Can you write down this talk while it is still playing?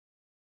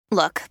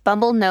Look,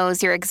 Bumble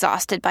knows you're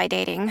exhausted by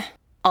dating.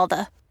 All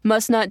the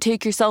must not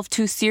take yourself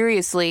too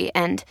seriously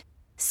and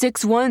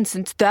 6'1"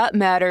 since that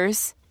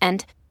matters.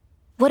 And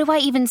what do I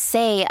even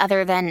say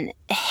other than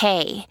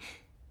hey?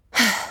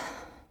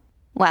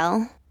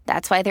 Well,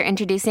 that's why they're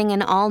introducing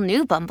an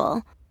all-new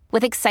Bumble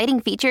with exciting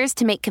features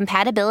to make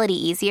compatibility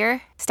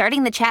easier,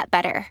 starting the chat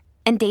better,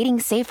 and dating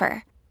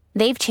safer.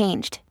 They've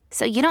changed,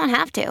 so you don't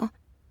have to.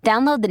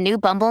 Download the new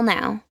Bumble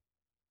now.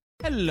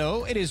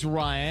 Hello, it is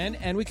Ryan,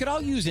 and we could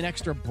all use an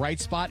extra bright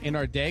spot in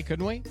our day,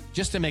 couldn't we?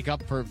 Just to make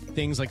up for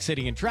things like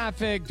sitting in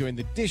traffic, doing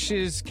the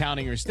dishes,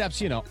 counting your steps,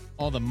 you know,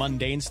 all the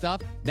mundane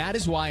stuff. That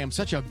is why I'm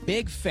such a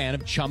big fan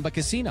of Chumba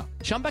Casino.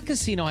 Chumba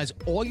Casino has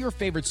all your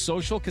favorite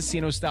social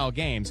casino-style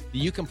games that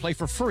you can play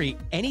for free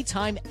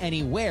anytime,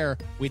 anywhere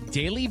with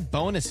daily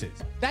bonuses.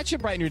 That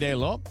should brighten your day a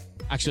little.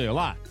 Actually, a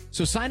lot.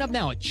 So sign up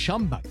now at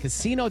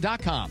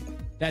ChumbaCasino.com.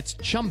 That's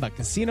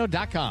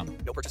ChumbaCasino.com.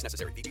 No purchase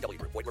necessary. VGW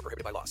Group. Void where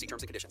prohibited by law. See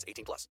terms and conditions.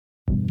 18+.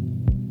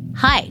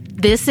 Hi,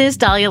 this is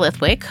Dahlia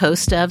Lithwick,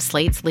 host of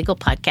Slate's legal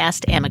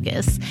podcast,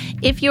 Amicus.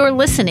 If you're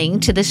listening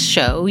to this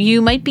show,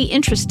 you might be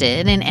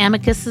interested in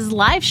Amicus's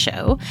live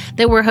show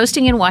that we're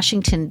hosting in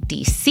Washington,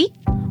 D.C.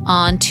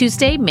 on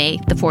Tuesday, May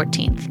the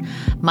 14th.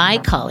 My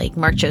colleague,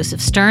 Mark Joseph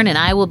Stern, and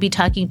I will be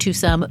talking to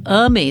some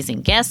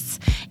amazing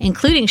guests,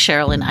 including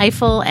Sherrilyn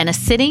Ifill and a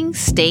sitting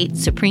state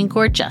Supreme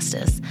Court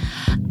justice,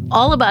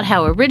 all about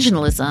how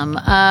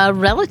originalism, a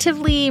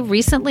relatively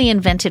recently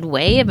invented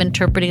way of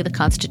interpreting the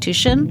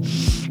Constitution,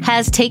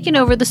 has taken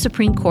over the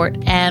Supreme Court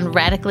and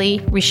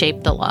radically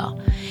reshaped the law.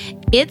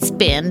 It's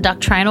been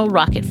doctrinal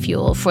rocket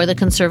fuel for the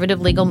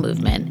conservative legal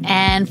movement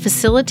and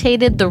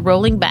facilitated the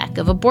rolling back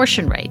of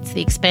abortion rights,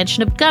 the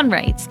expansion of gun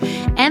rights,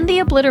 and the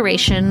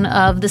obliteration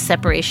of the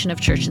separation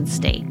of church and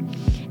state.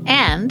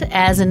 And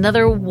as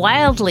another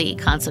wildly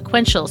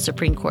consequential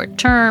Supreme Court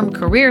term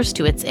careers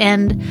to its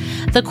end,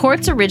 the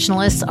court's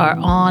originalists are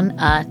on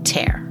a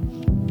tear.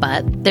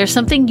 But there's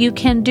something you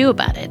can do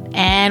about it,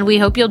 and we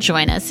hope you'll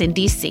join us in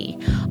D.C.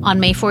 on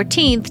May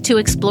 14th to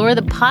explore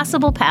the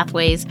possible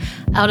pathways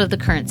out of the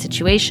current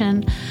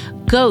situation.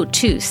 Go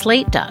to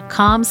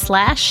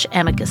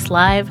slate.com/Amicus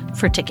Live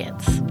for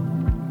tickets.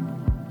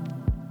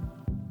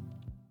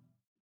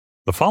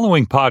 The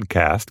following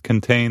podcast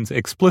contains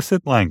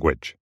explicit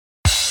language.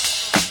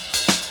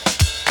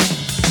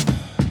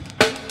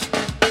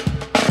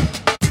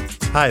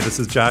 Hi, this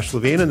is Josh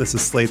Levine, and this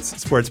is Slate's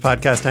sports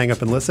podcast, Hang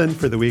Up and Listen,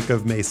 for the week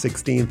of May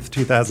 16th,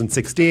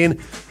 2016.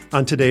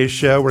 On today's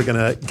show, we're going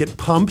to get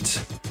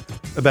pumped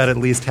about at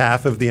least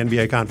half of the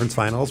NBA Conference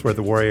Finals, where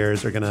the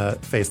Warriors are going to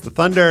face the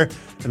Thunder,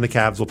 and the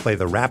Cavs will play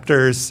the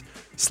Raptors.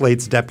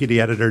 Slate's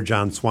deputy editor,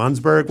 John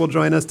Swansburg, will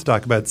join us to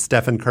talk about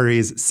Stephen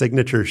Curry's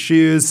signature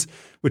shoes,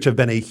 which have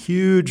been a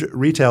huge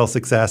retail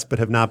success, but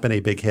have not been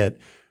a big hit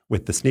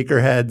with the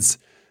sneakerheads.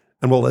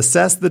 And we'll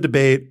assess the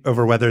debate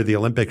over whether the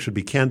Olympics should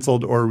be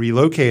canceled or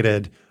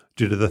relocated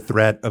due to the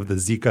threat of the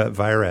Zika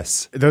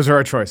virus. Those are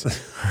our choices.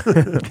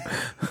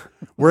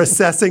 We're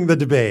assessing the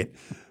debate.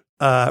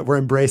 We're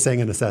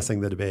embracing and assessing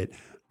the debate.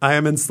 I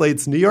am in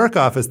Slate's New York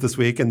office this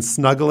week, and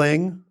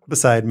snuggling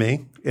beside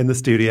me in the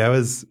studio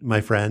is my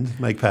friend,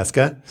 Mike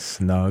Pesca.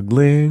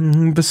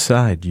 Snuggling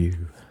beside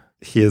you.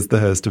 He is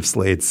the host of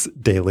Slate's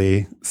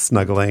daily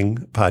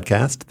snuggling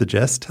podcast, The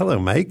Gist. Hello,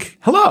 Mike.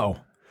 Hello.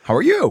 How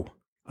are you?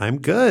 I'm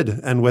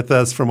good. And with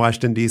us from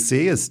Washington,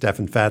 D.C. is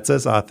Stefan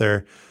Fatsis,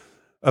 author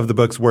of the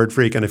books Word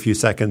Freak and A Few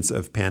Seconds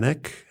of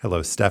Panic.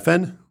 Hello,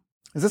 Stefan.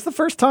 Is this the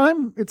first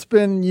time it's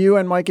been you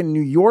and Mike in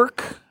New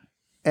York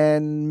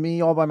and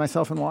me all by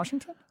myself in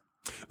Washington?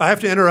 I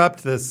have to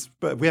interrupt this,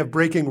 but we have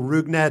breaking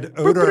Rugned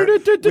Odor.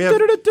 We have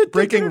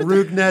breaking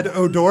Rugned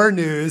Odor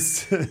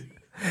news.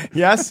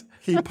 Yes.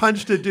 He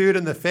punched a dude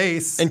in the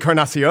face.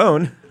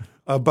 Encarnacion.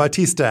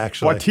 Bautista,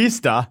 actually.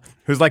 Bautista,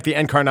 who's like the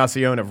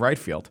Encarnacion of right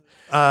field.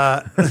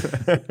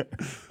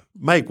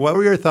 Mike, what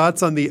were your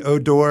thoughts on the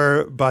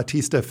Odor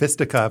Bautista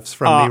fisticuffs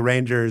from the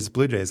Rangers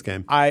Blue Jays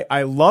game?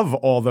 I love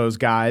all those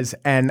guys,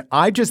 and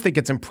I just think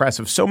it's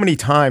impressive. So many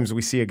times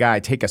we see a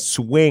guy take a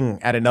swing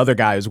at another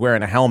guy who's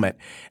wearing a helmet,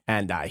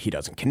 and he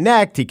doesn't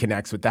connect. He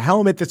connects with the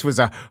helmet. This was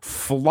a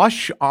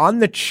flush on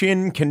the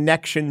chin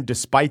connection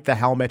despite the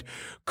helmet.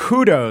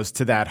 Kudos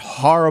to that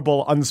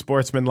horrible,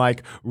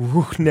 unsportsmanlike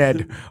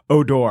Rugned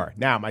Odor.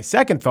 Now, my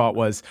second thought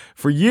was,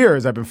 for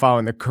years I've been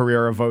following the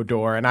career of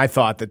Odor, and I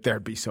thought that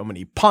there'd be so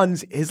many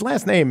puns. His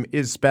last name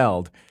is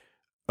spelled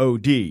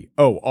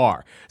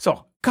O-D-O-R.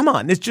 So come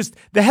on, it's just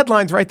the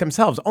headlines write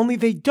themselves, only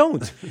they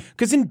don't.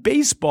 Because in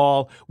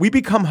baseball, we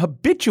become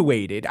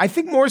habituated, I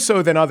think more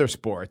so than other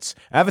sports.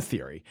 I have a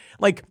theory.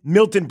 Like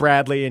Milton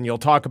Bradley, and you'll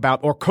talk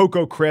about, or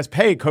Coco Crisp.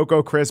 Hey,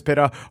 Coco Crisp hit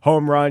a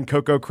home run.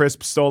 Coco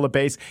Crisp stole a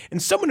base.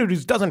 And someone who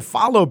doesn't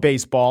follow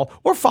baseball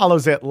or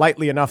follows it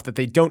lightly enough that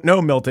they don't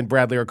know Milton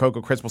Bradley or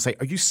Coco Crisp will say,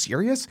 are you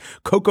serious?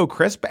 Coco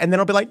Crisp? And then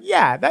I'll be like,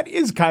 yeah, that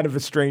is kind of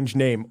a strange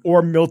name.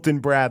 Or Milton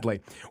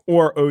Bradley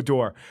or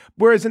Odor.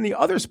 Whereas in the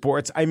other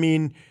sports, I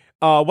mean,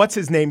 what's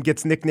his name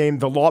gets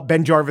nicknamed the law.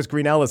 Ben Jarvis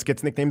Green Ellis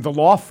gets nicknamed the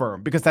law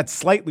firm because that's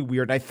slightly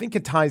weird. I think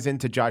it ties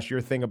into, Josh, your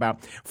thing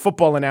about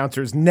football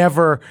announcers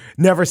never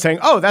saying,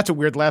 "Oh, that's a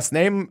weird last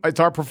name. It's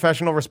our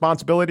professional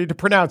responsibility to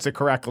pronounce it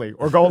correctly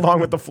or go along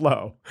with the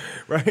flow,"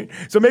 right?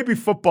 So maybe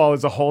football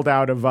is a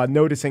holdout of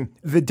noticing.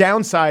 The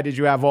downside is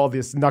you have all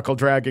this knuckle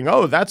dragging.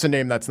 Oh, that's a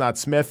name that's not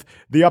Smith.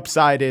 The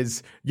upside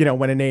is,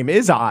 when a name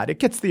is odd, it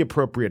gets the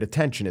appropriate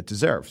attention it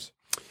deserves.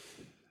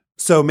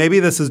 So maybe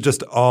this is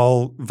just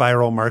all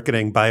viral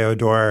marketing by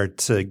Odor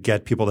to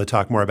get people to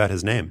talk more about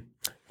his name.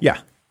 Yeah.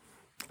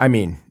 I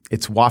mean,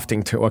 it's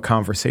wafting to a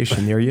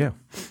conversation near you.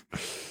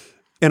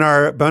 In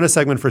our bonus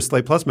segment for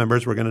Slate Plus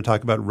members, we're going to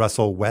talk about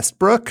Russell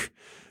Westbrook.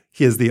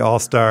 He is the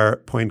all-star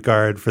point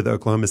guard for the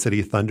Oklahoma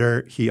City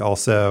Thunder. He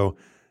also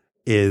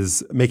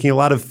is making a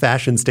lot of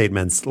fashion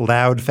statements,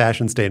 loud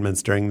fashion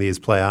statements during these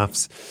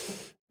playoffs.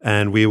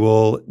 And we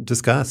will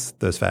discuss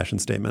those fashion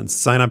statements.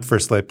 Sign up for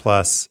Slate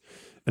Plus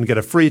and get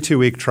a free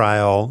 2-week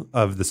trial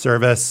of the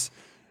service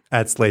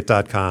at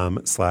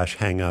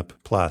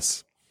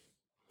slate.com/hangupplus.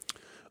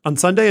 On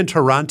Sunday in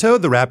Toronto,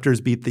 the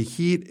Raptors beat the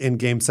Heat in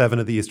Game 7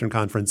 of the Eastern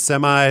Conference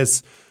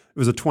semis. It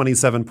was a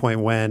 27-point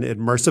win. It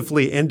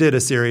mercifully ended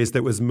a series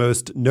that was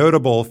most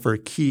notable for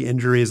key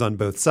injuries on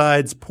both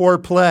sides, poor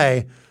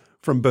play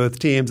from both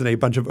teams, and a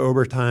bunch of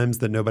overtimes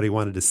that nobody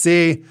wanted to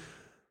see.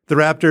 The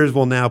Raptors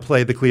will now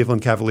play the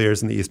Cleveland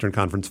Cavaliers in the Eastern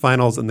Conference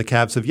Finals, and the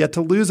Cavs have yet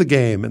to lose a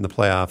game in the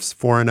playoffs,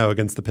 4-0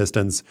 against the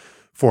Pistons,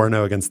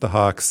 4-0 against the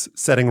Hawks,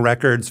 setting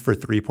records for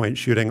three-point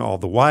shooting all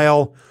the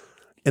while.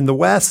 In the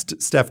West,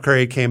 Steph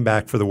Curry came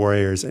back for the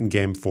Warriors in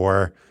Game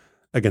 4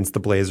 against the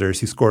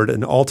Blazers. He scored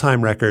an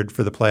all-time record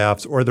for the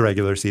playoffs or the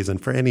regular season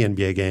for any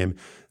NBA game,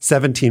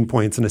 17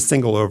 points in a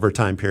single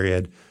overtime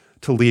period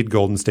to lead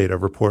Golden State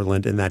over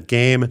Portland in that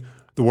game.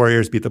 The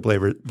Warriors beat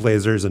the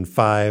Blazers in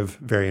 5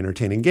 very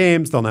entertaining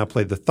games. They'll now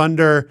play the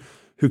Thunder,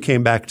 who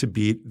came back to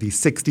beat the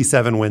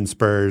 67-win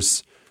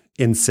Spurs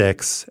in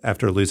 6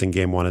 after losing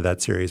Game 1 of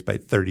that series by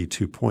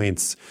 32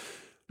 points.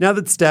 Now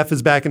that Steph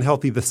is back and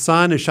healthy, the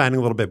sun is shining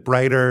a little bit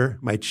brighter.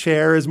 My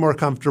chair is more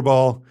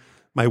comfortable.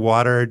 My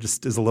water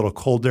just is a little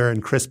colder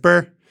and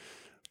crisper.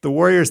 The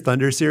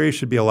Warriors-Thunder series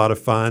should be a lot of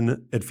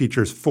fun. It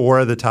features 4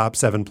 of the top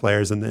 7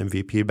 players in the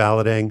MVP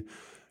balloting: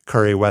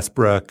 Curry,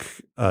 Westbrook,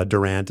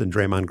 Durant, and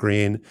Draymond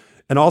Green.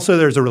 And also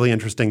there's a really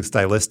interesting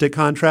stylistic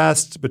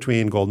contrast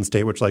between Golden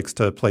State, which likes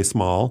to play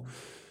small,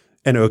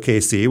 and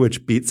OKC,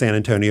 which beat San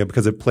Antonio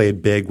because it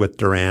played big with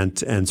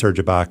Durant and Serge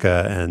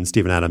Ibaka and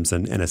Steven Adams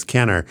and Enes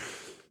Kanter.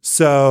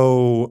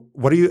 So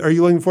are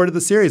you looking forward to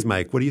the series,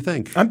 Mike? What do you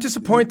think? I'm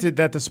disappointed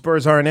that the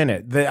Spurs aren't in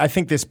it. I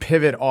think this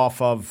pivot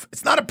off of –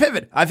 it's not a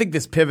pivot. I think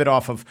this pivot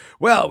off of,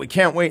 well, we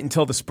can't wait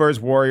until the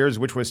Spurs Warriors,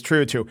 which was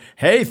true, to,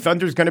 hey,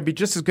 Thunder's going to be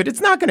just as good. It's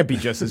not going to be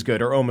just as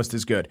good or almost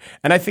as good.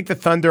 And I think the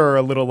Thunder are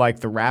a little like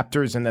the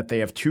Raptors in that they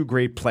have 2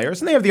 great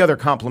players and they have the other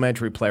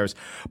complementary players.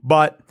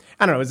 But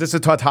I don't know, is this a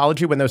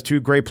tautology when those 2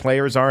 great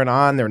players aren't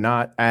on? They're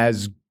not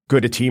as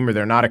good a team or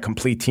they're not a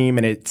complete team,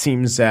 and it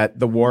seems that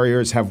the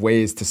Warriors have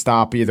ways to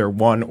stop either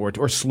one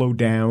or slow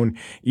down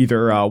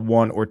either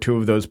one or 2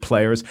 of those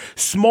players.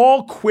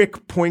 Small,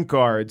 quick point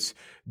guards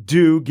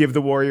do give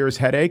the Warriors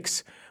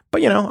headaches,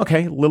 but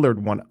okay, Lillard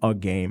won a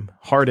game.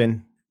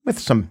 Harden with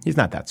he's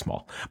not that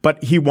small,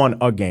 but he won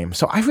a game.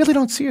 So I really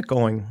don't see it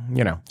going,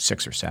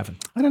 6 or 7.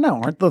 I don't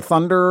know. Aren't the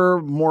Thunder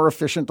more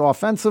efficient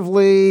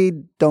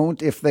offensively?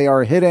 If they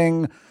are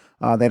hitting,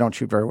 they don't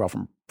shoot very well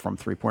from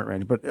 3-point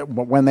range, but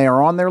when they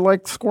are on, they're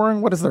like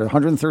scoring,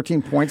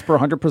 113 points per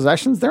 100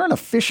 possessions. They're an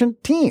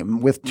efficient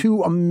team with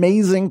 2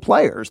 amazing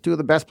players, 2 of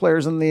the best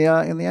players in the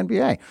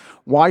NBA.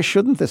 Why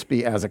shouldn't this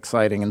be as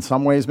exciting? In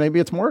some ways,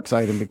 maybe it's more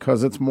exciting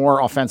because it's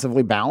more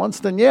offensively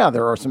balanced. And yeah,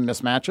 there are some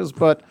mismatches,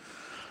 but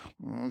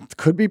it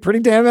could be pretty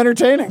damn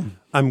entertaining.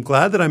 I'm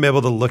glad that I'm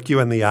able to look you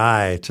in the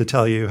eye to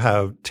tell you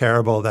how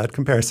terrible that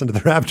comparison to the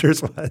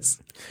Raptors was.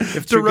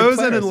 If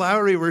DeRozan and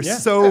Lowry were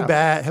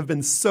bad, have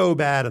been so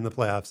bad in the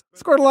playoffs.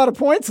 Scored a lot of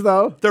points,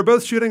 though. They're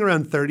both shooting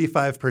around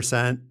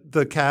 35%.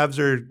 The Cavs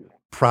are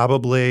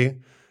probably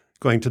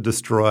going to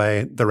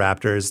destroy the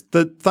Raptors.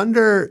 The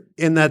Thunder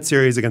in that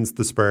series against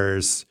the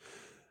Spurs,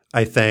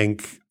 I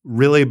think,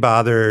 really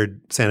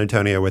bothered San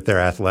Antonio with their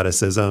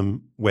athleticism,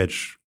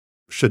 which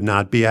should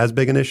not be as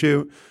big an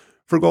issue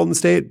for Golden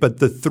State. But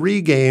the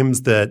 3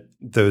 games that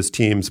those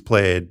teams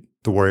played,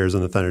 the Warriors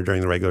and the Thunder, during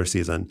the regular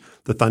season,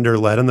 the Thunder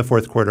led in the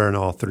 4th quarter in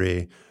all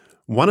 3.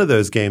 One of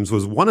those games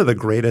was one of the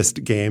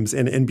greatest games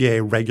in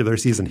NBA regular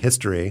season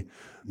history,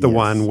 the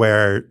one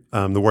where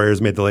the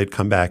Warriors made the late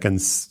comeback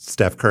and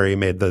Steph Curry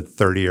made the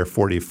 30 or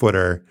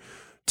 40-footer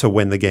to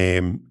win the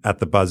game at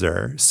the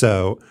buzzer.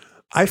 So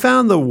I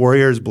found the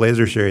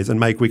Warriors-Blazers series,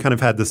 and Mike, we kind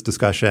of had this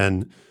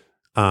discussion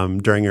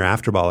during your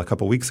Afterball a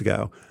couple weeks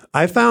ago.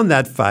 I found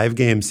that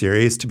 5-game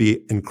series to be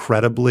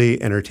incredibly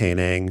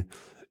entertaining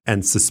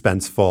and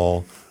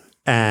suspenseful.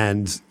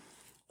 And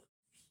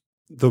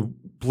the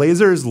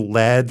Blazers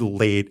led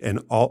late in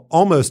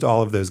almost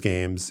all of those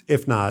games,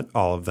 if not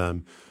all of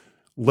them.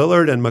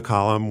 Lillard and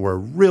McCollum were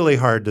really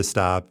hard to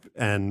stop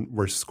and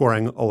were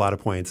scoring a lot of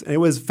points. And it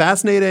was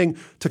fascinating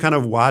to kind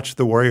of watch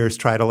the Warriors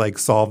try to like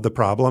solve the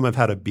problem of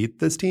how to beat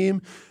this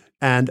team.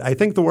 And I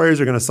think the Warriors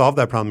are going to solve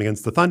that problem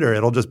against the Thunder.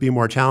 It'll just be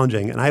more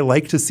challenging. And I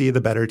like to see the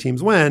better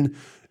teams win.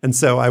 And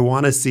so I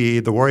want to see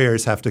the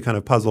Warriors have to kind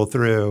of puzzle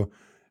through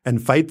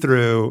and fight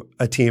through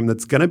a team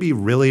that's going to be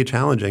really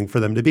challenging for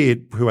them to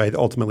beat, who I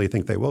ultimately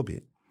think they will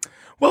beat.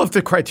 Well, if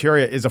the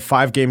criteria is a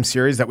 5-game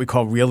series that we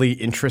call really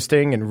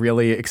interesting and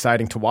really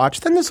exciting to watch,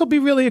 then this will be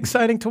really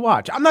exciting to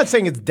watch. I'm not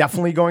saying it's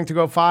definitely going to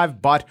go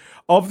 5, but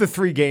of the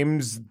 3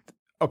 games,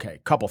 okay,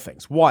 couple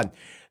things. One,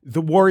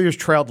 the Warriors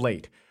trailed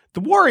late. The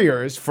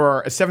Warriors,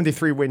 for a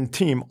 73-win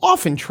team,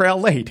 often trail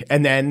late,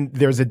 and then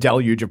there's a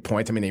deluge of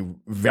points. I mean, they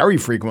very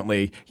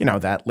frequently,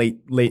 that late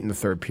in the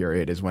third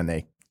period is when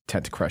they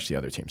tend to crush the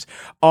other teams.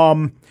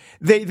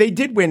 They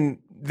did win.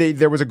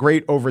 There was a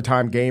great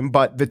overtime game,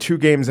 but the 2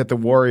 games that the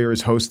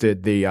Warriors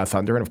hosted the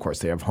Thunder, and of course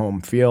they have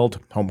home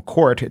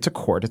court. It's a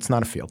court. It's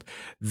not a field.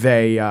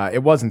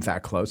 It wasn't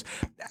that close,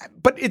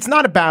 but it's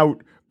not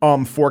about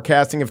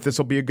forecasting if this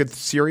will be a good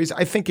series.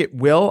 I think it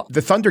will.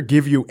 The Thunder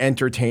give you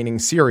entertaining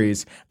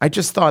series. I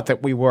just thought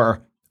that we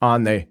were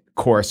on the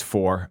course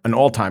for an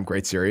all-time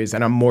great series,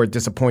 and I'm more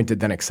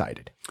disappointed than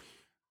excited.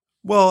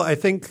 Well, I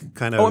think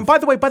kind of. Oh, and by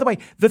the way,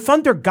 the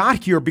Thunder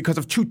got here because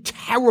of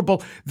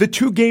the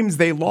 2 games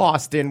they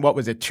lost in,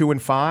 2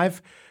 and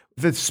 5?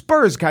 The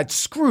Spurs got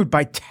screwed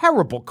by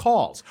terrible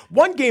calls.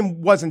 One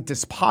game wasn't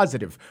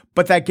dispositive,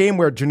 but that game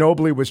where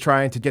Ginobili was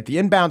trying to get the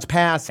inbounds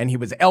pass and he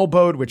was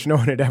elbowed, which no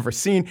one had ever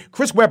seen.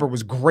 Chris Webber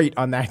was great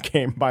on that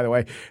game, by the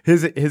way.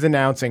 His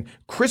announcing,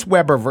 Chris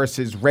Webber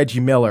versus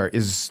Reggie Miller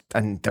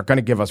and they're going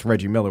to give us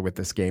Reggie Miller with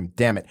this game,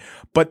 damn it.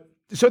 But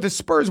so the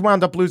Spurs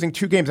wound up losing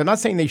 2 games. I'm not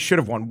saying they should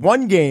have won.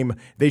 One game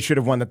they should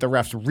have won that the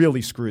refs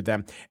really screwed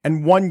them.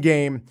 And one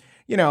game,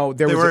 they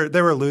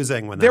were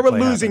losing when that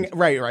happened.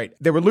 Right.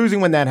 They were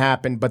losing when that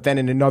happened, but then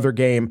in another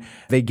game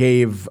they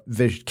gave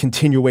the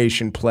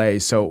continuation play,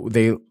 so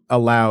they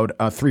allowed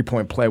a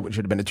 3-point play, which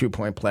should have been a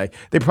 2-point play.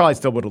 They probably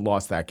still would have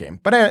lost that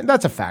game. But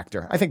that's a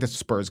factor. I think the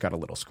Spurs got a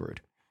little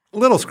screwed.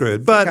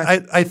 But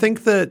okay. I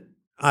think that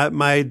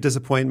my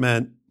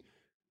disappointment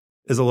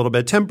is a little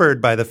bit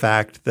tempered by the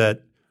fact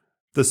that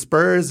the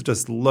Spurs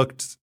just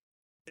looked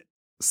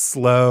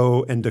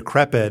slow and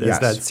decrepit as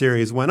that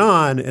series went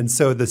on. And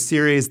so the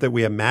series that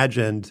we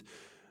imagined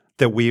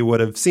that we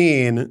would have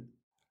seen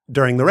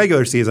during the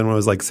regular season when it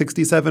was like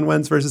 67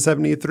 wins versus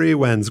 73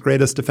 wins,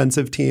 greatest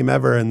defensive team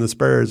ever in the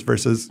Spurs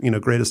versus,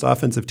 greatest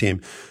offensive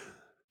team.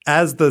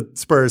 As the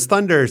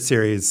Spurs-Thunder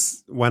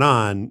series went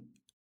on,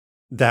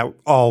 that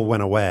all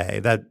went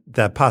away.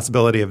 That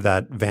possibility of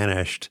that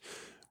vanished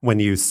when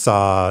you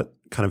saw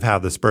kind of how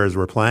the Spurs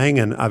were playing,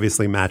 and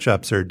obviously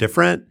matchups are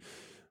different,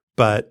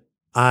 but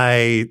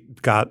I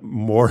got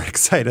more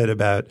excited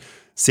about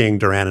seeing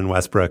Durant and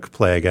Westbrook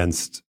play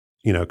against,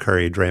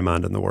 Curry,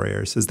 Draymond, and the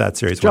Warriors as that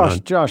series went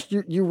on. Josh,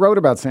 you wrote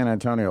about San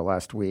Antonio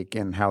last week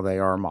and how they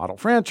are a model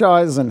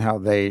franchise and how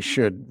they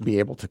should be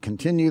able to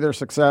continue their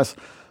success.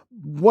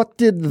 What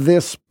did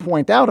this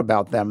point out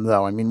about them,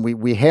 though? I mean,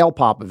 we hail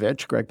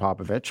Greg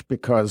Popovich,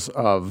 because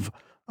of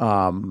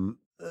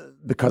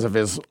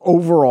his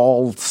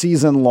overall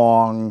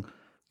season-long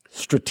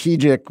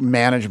strategic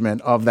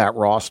management of that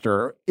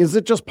roster. Is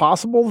it just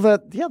possible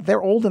that,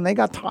 they're old and they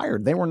got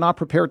tired? They were not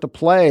prepared to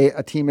play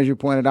a team, as you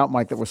pointed out,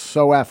 Mike, that was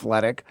so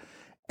athletic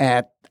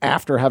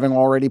after having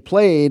already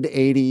played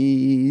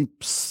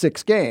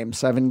 86 games,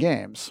 7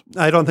 games.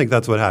 I don't think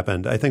that's what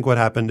happened. I think what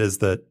happened is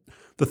that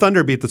the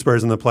Thunder beat the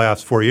Spurs in the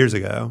playoffs 4 years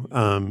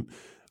ago.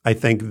 I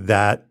think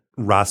that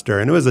roster,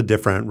 and it was a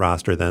different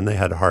roster then. They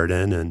had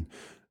Harden and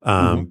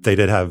they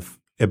did have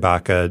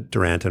Ibaka,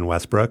 Durant, and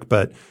Westbrook,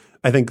 but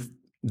I think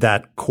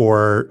that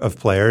core of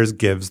players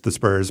gives the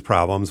Spurs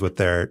problems with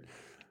their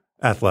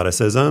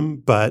athleticism.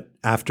 But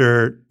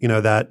after,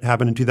 that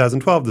happened in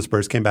 2012, the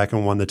Spurs came back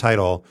and won the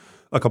title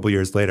a couple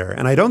years later.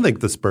 And I don't think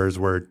the Spurs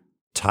were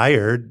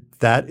tired.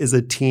 That is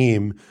a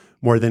team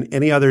more than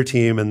any other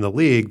team in the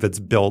league that's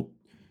built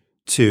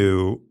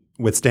to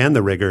withstand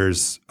the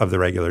rigors of the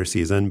regular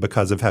season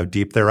because of how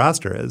deep their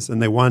roster is.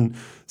 And they won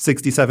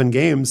 67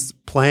 games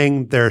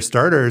playing their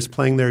starters,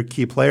 playing their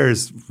key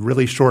players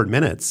really short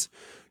minutes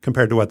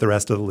compared to what the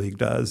rest of the league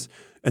does.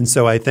 And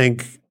so I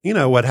think,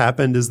 what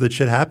happened is that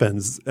shit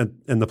happens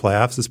in the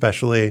playoffs,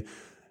 especially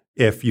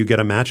if you get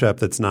a matchup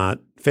that's not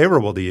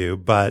favorable to you.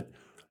 But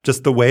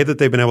just the way that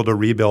they've been able to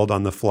rebuild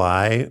on the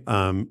fly,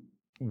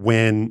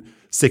 win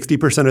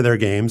 60% of their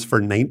games for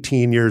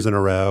 19 years in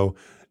a row,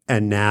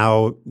 and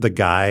now the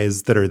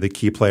guys that are the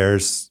key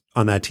players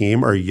on that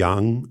team are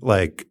young,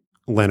 like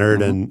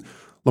Leonard and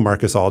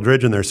LaMarcus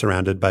Aldridge, and they're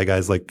surrounded by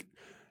guys like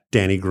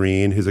Danny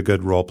Green, who's a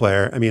good role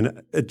player. I mean,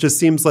 it just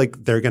seems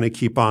like they're going to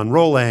keep on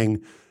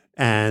rolling.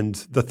 And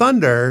the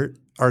Thunder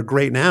are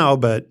great now,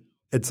 but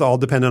it's all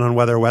dependent on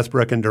whether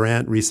Westbrook and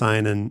Durant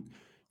re-sign in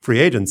free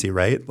agency,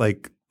 right?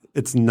 Like,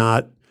 it's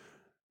not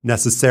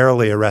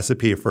necessarily a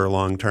recipe for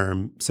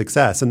long-term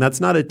success. And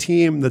that's not a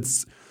team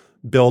that's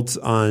built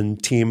on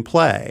team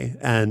play.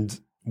 And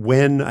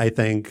win, I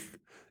think,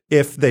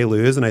 if they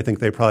lose, and I think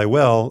they probably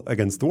will,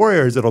 against the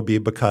Warriors, it'll be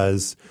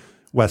because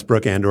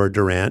Westbrook and or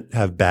Durant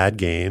have bad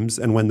games.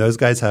 And when those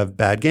guys have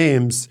bad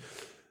games,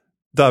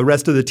 the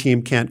rest of the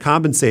team can't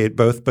compensate,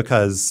 both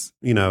because,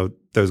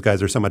 those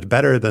guys are so much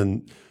better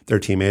than their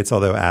teammates,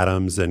 although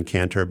Adams and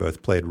Cantor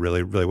both played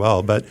really, really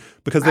well, but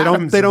because they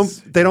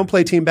don't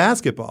play team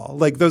basketball.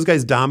 Like, those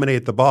guys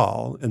dominate the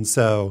ball. And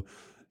so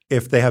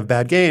if they have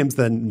bad games,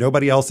 then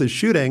nobody else is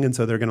shooting, and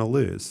so they're going to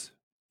lose.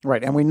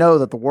 Right. And we know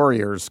that the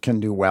Warriors can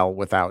do well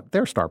without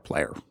their star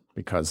player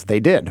because they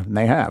did, and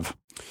they have.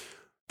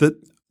 The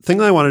thing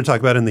that I wanted to talk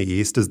about in the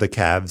East is the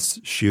Cavs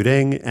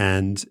shooting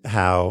and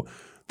how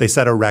they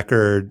set a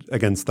record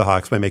against the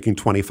Hawks by making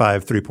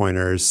 25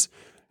 three-pointers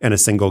in a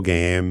single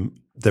game.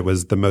 That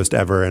was the most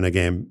ever in a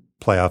game,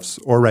 playoffs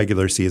or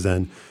regular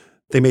season.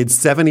 They made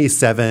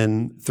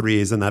 77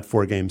 threes in that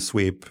 4-game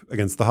sweep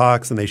against the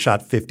Hawks, and they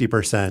shot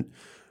 50%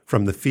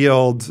 from the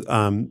field.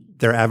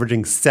 They're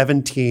averaging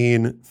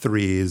 17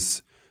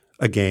 threes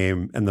a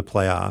game in the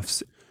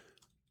playoffs.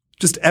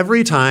 Just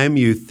every time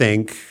you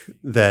think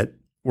that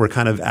we're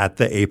kind of at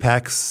the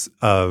apex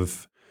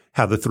of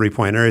how the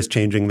three-pointer is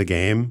changing the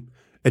game,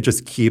 it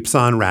just keeps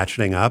on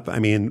ratcheting up. I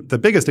mean, the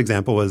biggest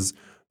example was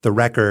the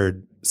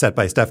record set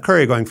by Steph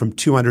Curry going from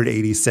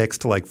 286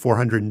 to like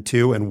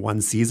 402 in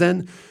one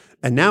season.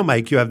 And now,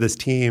 Mike, you have this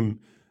team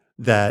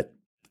that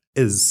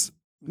is,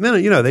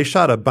 they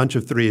shot a bunch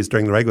of threes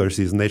during the regular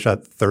season. They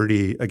shot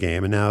 30 a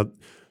game, and now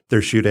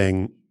they're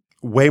shooting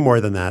way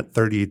more than that,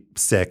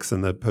 36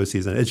 in the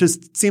postseason. It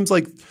just seems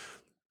like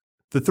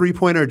the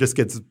three-pointer just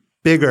gets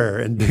bigger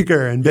and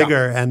bigger and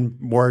bigger and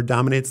more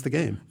dominates the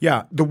game.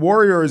 Yeah. The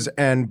Warriors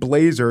and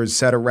Blazers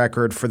set a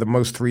record for the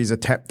most threes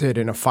attempted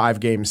in a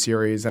 5-game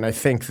series. And I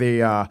think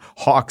the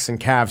Hawks and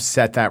Cavs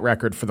set that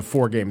record for the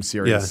 4-game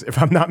series, if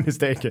I'm not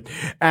mistaken.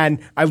 And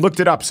I looked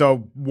it up.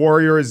 So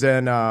Warriors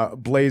and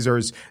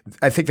Blazers,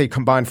 I think they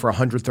combined for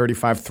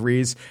 135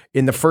 threes.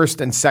 In the first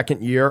and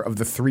second year of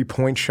the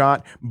three-point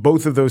shot,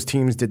 both of those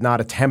teams did not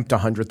attempt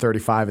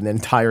 135 in the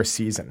entire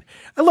season.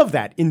 I love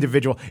that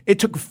individual. It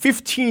took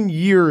 15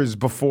 years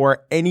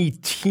before any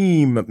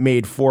team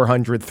made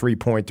 400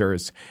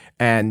 three-pointers,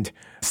 and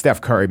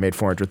Steph Curry made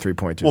 400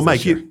 three-pointers. Well,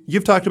 Mike,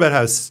 you've talked about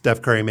how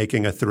Steph Curry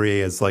making a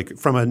three is, like,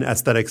 from an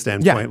aesthetic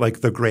standpoint,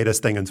 like the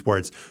greatest thing in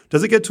sports.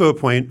 Does it get to a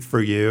point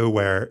for you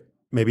where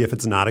maybe if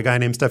it's not a guy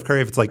named Steph Curry,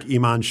 if it's like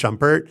Iman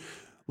Shumpert,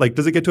 like,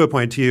 does it get to a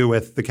point to you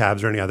with the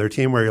Cavs or any other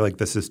team where you're like,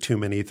 this is too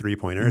many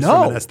three-pointers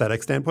from an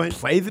aesthetic standpoint?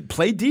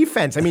 Play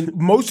defense. I mean,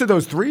 most of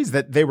those threes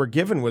that they were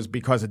given was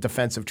because of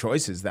defensive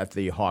choices that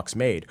the Hawks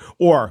made,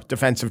 or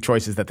defensive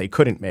choices that they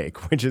couldn't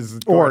make, which is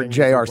or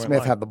J.R.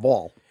 Smith had the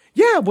ball.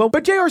 Yeah, well,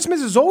 but J.R.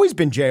 Smith has always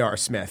been J.R.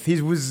 Smith. He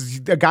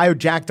was a guy who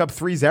jacked up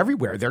threes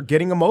everywhere. They're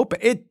getting him open.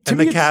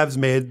 The Cavs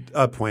made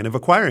a point of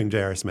acquiring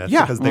J.R. Smith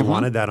because they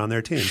wanted that on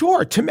their team.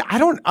 Sure. To me,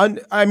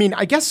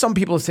 I guess some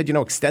people have said,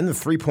 extend the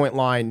three-point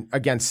line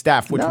against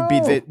Steph, which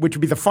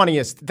would be the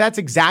funniest. That's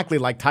exactly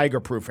like tiger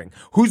proofing.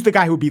 Who's the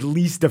guy who would be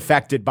least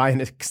affected by an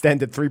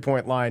extended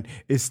three-point line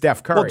is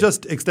Steph Curry. Well,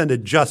 just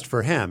extended just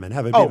for him and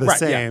have it be the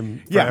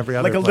same for every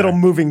other like a player. Little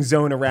moving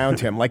zone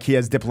around him, like he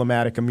has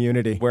diplomatic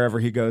immunity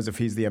wherever he goes if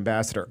he's the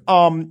ambassador.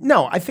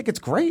 No, I think it's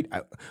great.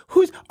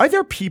 Are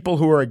there people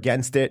who are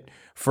against it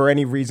for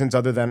any reasons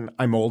other than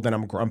I'm old and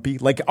I'm grumpy?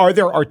 Like, are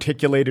there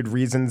articulated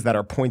reasons that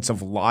are points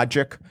of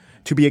logic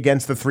to be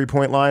against the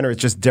three-point line, or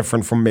it's just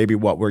different from maybe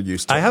what we're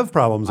used to? I have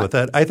problems with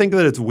it. I think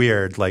that it's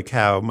weird, like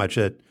how much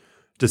it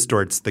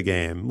distorts the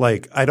game.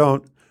 Like,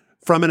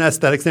 from an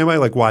aesthetic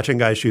standpoint, like watching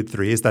guys shoot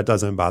threes, that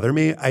doesn't bother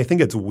me. I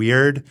think it's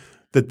weird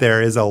that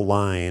there is a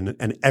line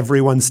and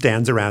everyone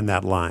stands around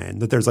that line,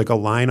 that there's like a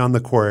line on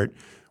the court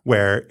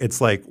where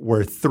it's like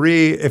worth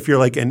 3 if you're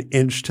like an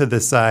inch to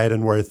this side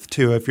and worth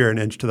 2 if you're an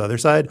inch to the other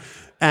side.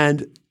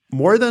 And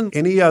more than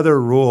any other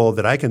rule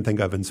that I can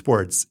think of in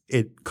sports,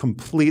 it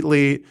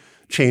completely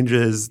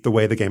changes the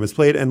way the game is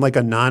played in like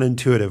a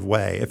non-intuitive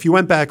way. If you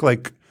went back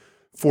like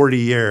 40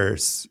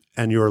 years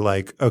and you were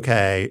like,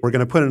 okay, we're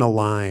going to put in a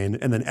line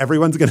and then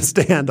everyone's going to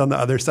stand on the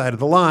other side of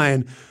the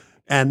line,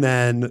 and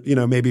then,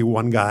 maybe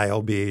one guy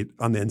will be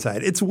on the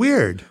inside. It's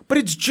weird. But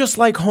it's just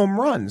like home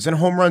runs, and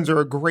home runs are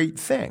a great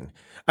thing.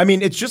 I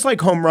mean, it's just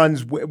like home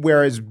runs,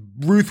 whereas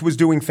Ruth was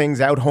doing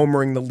things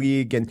out-homering the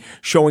league and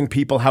showing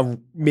people how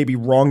maybe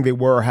wrong they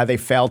were, how they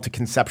failed to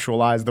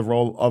conceptualize the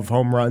role of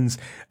home runs.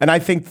 And I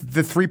think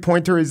the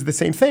three-pointer is the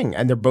same thing.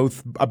 And they're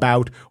both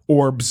about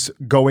orbs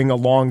going a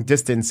long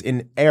distance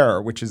in air,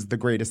 which is the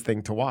greatest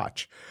thing to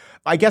watch.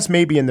 I guess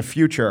maybe in the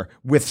future,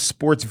 with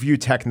Sports View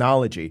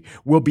technology,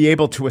 we'll be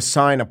able to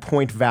assign a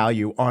point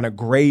value on a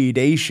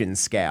gradation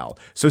scale.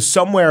 So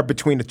somewhere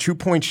between a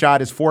 2-point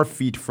shot is 4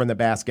 feet from the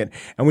basket,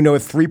 and we know a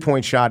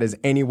 3-point shot is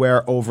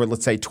anywhere over,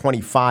 let's say,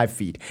 25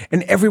 feet.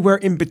 And everywhere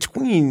in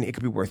between, it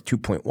could be worth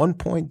 2.1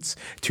 points,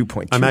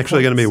 2.2 I'm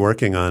actually going to be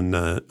working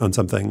on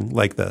something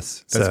like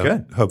this. That's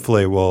good.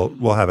 Hopefully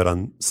we'll have it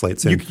on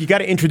Slate soon. You got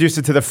to introduce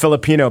it to the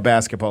Filipino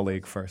Basketball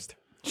League first.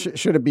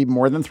 Should it be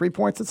more than 3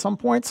 points at some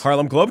points?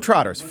 Harlem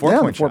Globetrotters,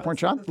 4-point shot. 4-point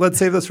shot. Let's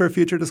save this for a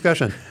future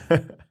discussion.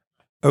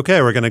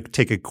 Okay, we're going to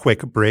take a quick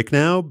break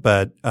now,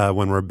 but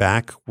when we're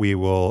back, we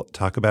will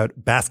talk about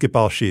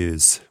basketball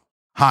shoes.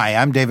 Hi,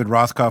 I'm David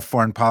Rothkopf,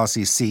 Foreign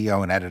Policy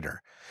CEO and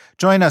editor.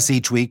 Join us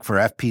each week for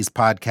FP's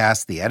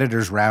podcast, The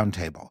Editor's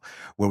Roundtable,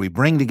 where we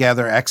bring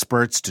together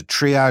experts to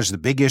triage the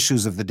big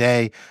issues of the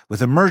day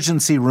with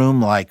emergency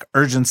room-like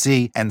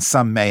urgency and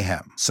some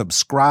mayhem.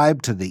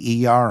 Subscribe to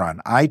the ER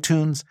on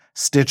iTunes,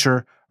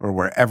 Stitcher, or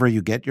wherever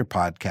you get your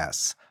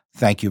podcasts.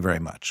 Thank you very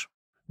much.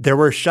 There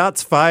were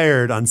shots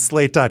fired on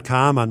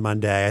Slate.com on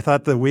Monday. I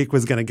thought the week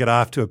was going to get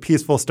off to a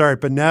peaceful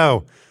start, but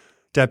no.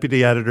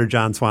 Deputy editor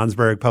John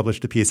Swansburg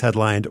published a piece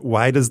headlined,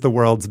 "Why Does the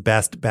World's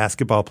Best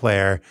Basketball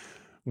Player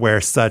Wear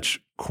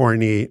Such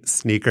Corny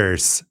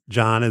Sneakers?"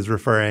 John is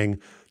referring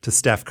to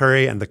Steph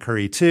Curry and the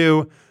Curry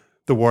 2,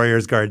 the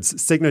Warriors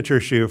guard's signature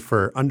shoe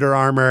for Under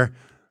Armour.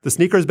 The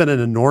sneaker has been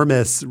an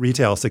enormous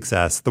retail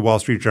success. The Wall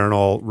Street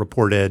Journal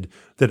reported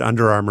that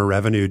Under Armour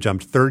revenue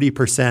jumped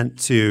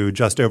 30% to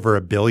just over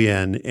 $1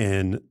 billion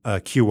in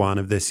Q1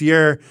 of this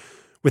year,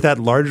 with that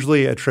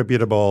largely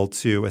attributable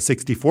to a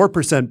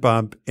 64%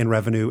 bump in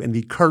revenue in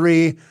the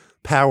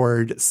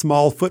Curry-powered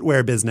small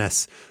footwear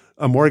business.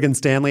 A Morgan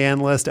Stanley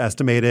analyst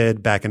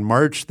estimated back in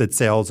March that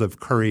sales of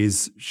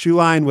Curry's shoe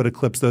line would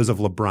eclipse those of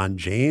LeBron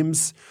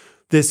James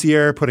this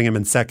year, putting him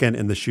in second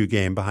in the shoe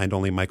game behind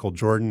only Michael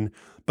Jordan.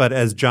 But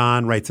as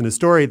John writes in his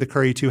story, the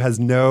Curry 2 has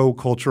no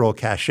cultural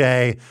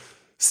cachet.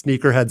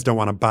 Sneakerheads don't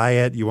want to buy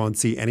it. You won't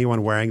see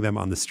anyone wearing them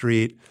on the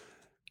street.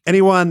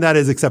 Anyone, that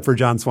is, except for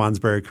John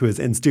Swansburg, who is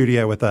in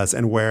studio with us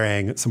and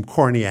wearing some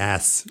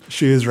corny-ass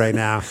shoes right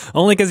now.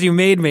 Only because you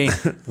made me.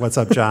 What's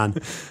up, John?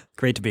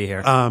 Great to be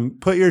here.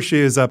 Put your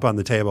shoes up on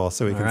the table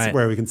so we can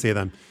where we can see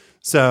them.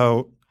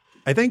 So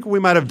I think we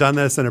might have done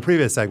this in a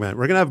previous segment.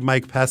 We're going to have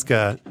Mike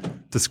Pesca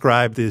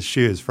describe these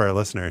shoes for our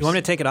listeners. You want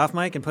me to take it off,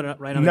 Mike, and put it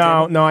right on the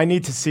table? No, I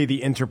need to see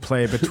the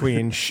interplay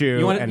between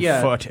shoe and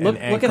foot and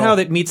ankle. Look at how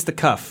that meets the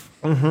cuff.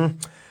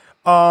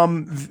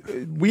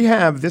 Mm-hmm. We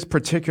have this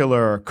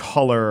particular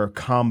color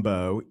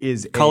combo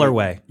is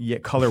colorway.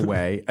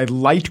 Colorway, a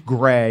light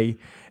gray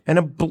and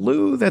a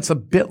blue that's a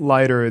bit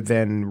lighter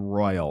than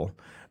royal.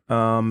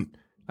 I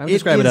would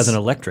describe it as an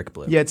electric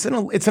blue. Yeah, it's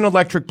an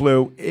electric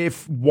blue.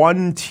 If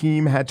one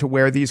team had to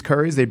wear these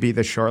Currys, they'd be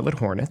the Charlotte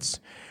Hornets,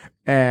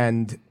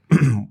 and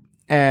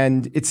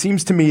it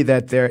seems to me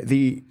that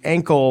the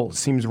ankle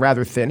seems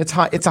rather thin. It's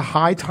high. It's a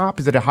high top.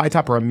 Is it a high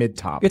top or a mid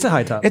top? It's a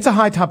high top. It's a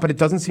high top, but it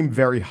doesn't seem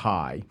very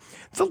high.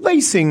 The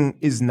lacing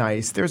is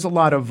nice. There's a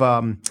lot of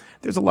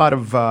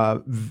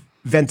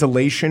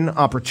ventilation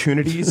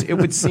opportunities, it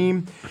would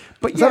seem.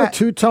 But is that a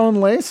two-tone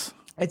lace?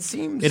 It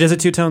seems it is a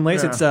two-tone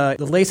lace. Yeah. It's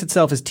the lace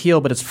itself is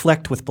teal, but it's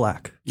flecked with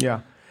black.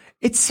 Yeah,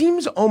 it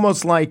seems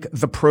almost like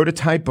the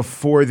prototype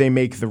before they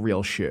make the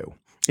real shoe.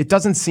 It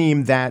doesn't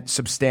seem that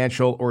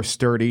substantial or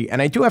sturdy.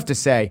 And I do have to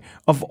say,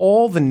 of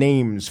all the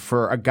names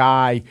for a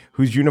guy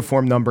whose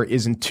uniform number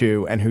isn't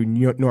 2 and who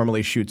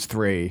normally shoots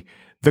 3,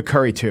 the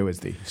Curry 2 is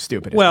the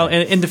stupidest. Well,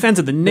 name. in defense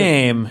of the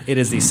name, it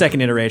is the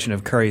second iteration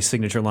of Curry's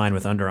signature line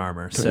with Under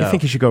Armour. So I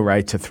think you should go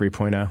right to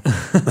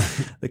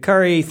 3.0. The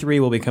Curry 3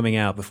 will be coming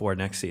out before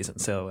next season.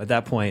 So at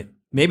that point,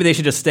 maybe they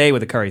should just stay with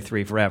the Curry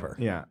 3 forever.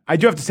 Yeah. I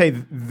do have to say,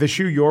 the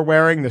shoe you're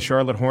wearing, the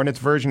Charlotte Hornets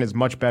version, is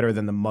much better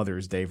than the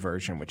Mother's Day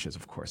version, which is,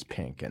 of course,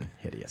 pink and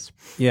hideous.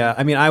 Yeah.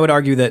 I mean, I would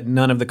argue that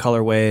none of the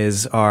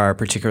colorways are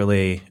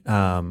particularly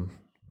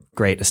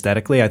great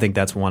aesthetically. I think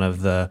that's one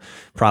of the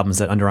problems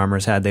that Under Armour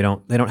has had. They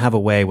don't have a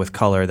way with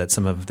color that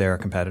some of their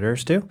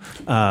competitors do.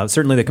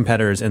 Certainly the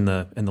competitors in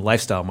the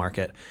lifestyle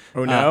market.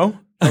 Oh, no?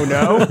 Oh,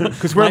 no?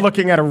 Because we're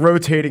looking at a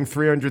rotating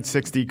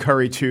 360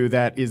 Curry 2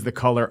 that is the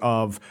color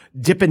of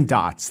Dippin'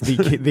 Dots,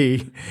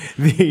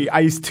 the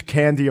iced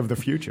candy of the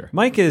future.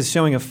 Mike is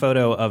showing a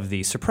photo of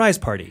the Surprise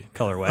Party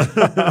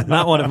colorway.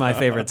 Not one of my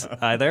favorites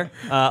either.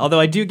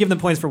 Although I do give them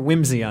points for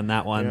whimsy on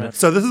that one. Yeah.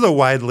 So this is a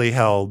widely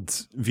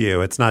held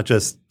view. It's not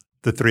just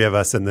the three of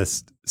us in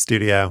this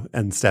studio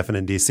and Stefan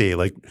in DC.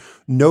 Like,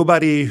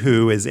 nobody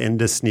who is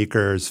into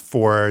sneakers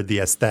for the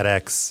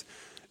aesthetics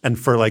and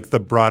for like the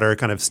broader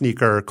kind of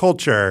sneaker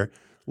culture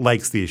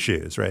likes these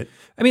shoes, right?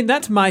 I mean,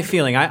 that's my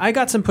feeling. I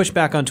got some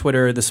pushback on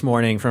Twitter this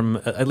morning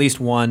from at least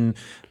one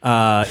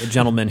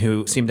gentleman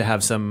who seemed to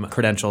have some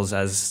credentials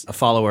as a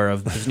follower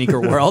of the sneaker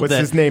world. What's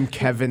his name?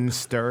 Kevin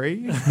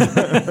Sturry?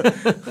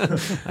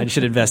 I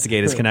should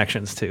investigate his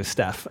connections to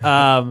Steph.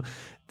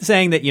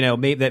 Saying that,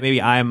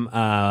 maybe I'm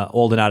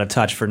old and out of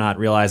touch for not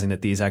realizing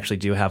that these actually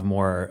do have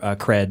more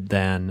cred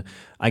than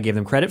I gave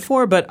them credit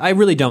for, but I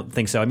really don't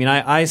think so. I mean,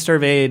 I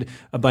surveyed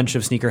a bunch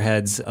of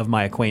sneakerheads of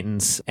my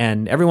acquaintance,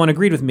 and everyone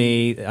agreed with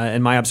me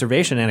in my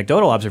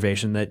anecdotal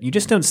observation, that you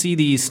just don't see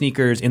these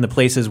sneakers in the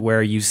places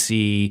where you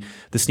see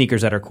the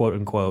sneakers that are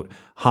quote-unquote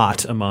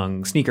hot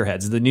among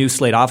sneakerheads. The new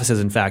Slate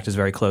offices, in fact, is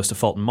very close to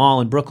Fulton Mall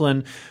in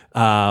Brooklyn,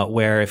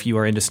 where if you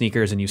are into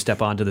sneakers and you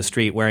step onto the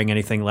street wearing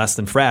anything less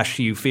than fresh,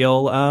 you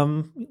feel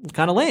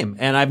kind of lame.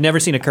 And I've never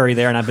seen a Curry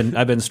there, and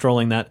I've been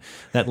strolling that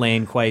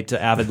lane quite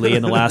avidly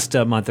in the last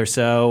month or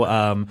so.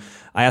 show.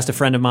 I asked a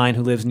friend of mine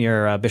who lives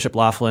near Bishop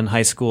Laughlin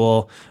High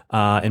School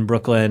in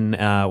Brooklyn,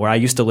 where I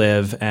used to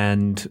live,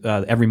 and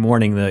every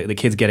morning the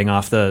kids getting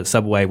off the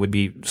subway would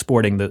be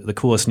sporting the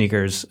coolest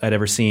sneakers I'd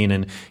ever seen,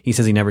 and he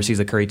says he never sees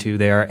a Curry 2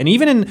 there. And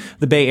even in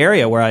the Bay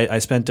Area, where I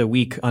spent a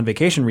week on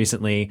vacation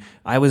recently,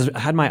 I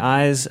had my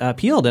eyes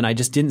peeled, and I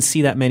just didn't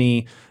see that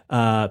many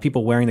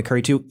people wearing the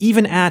Curry 2.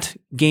 Even at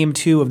Game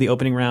 2 of the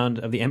opening round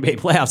of the NBA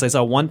playoffs, I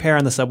saw one pair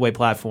on the subway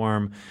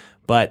platform,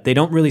 but they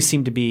don't really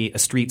seem to be a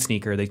street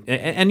sneaker.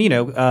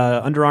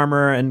 Under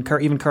Armour and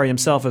even Curry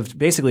himself have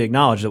basically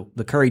acknowledged that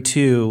the Curry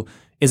 2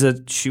 is a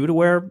shoe to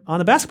wear on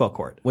the basketball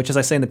court, which, as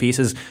I say in the piece,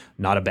 is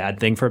not a bad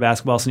thing for a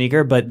basketball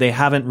sneaker, but they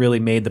haven't really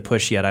made the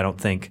push yet, I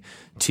don't think,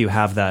 to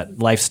have that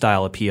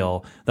lifestyle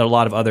appeal that a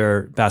lot of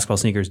other basketball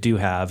sneakers do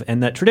have,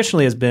 and that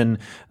traditionally has been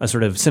a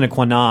sort of sine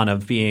qua non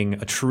of being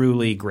a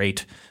truly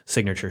great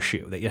signature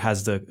shoe, that it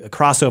has the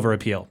crossover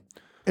appeal.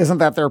 Isn't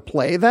that their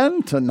play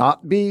then, to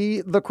not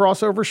be the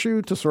crossover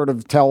shoe, to sort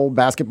of tell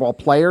basketball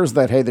players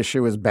that, hey, the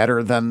shoe is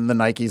better than the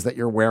Nikes that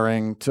you're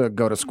wearing to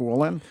go to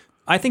school in?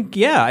 I think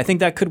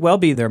that could well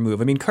be their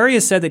move. I mean, Curry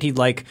has said that he'd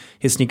like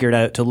his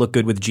sneaker to look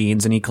good with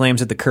jeans, and he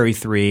claims that the Curry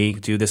 3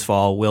 due this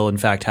fall will in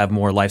fact have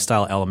more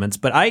lifestyle elements.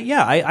 But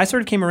I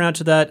sort of came around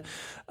to that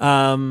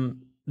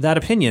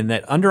opinion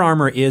that Under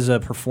Armour is a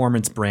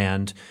performance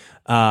brand.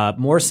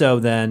 More so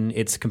than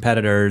its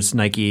competitors,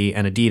 Nike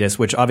and Adidas,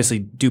 which obviously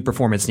do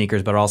performance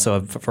sneakers, but also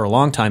have for a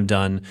long time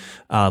done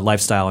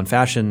lifestyle and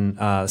fashion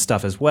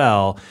stuff as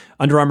well.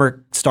 Under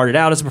Armour started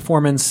out as a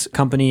performance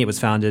company. It was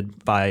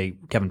founded by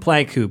Kevin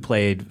Plank, who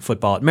played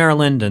football at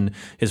Maryland, and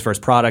his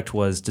first product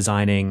was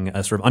designing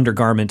a sort of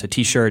undergarment, a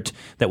T-shirt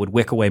that would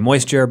wick away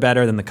moisture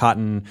better than the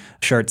cotton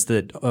shirts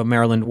that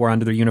Maryland wore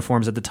under their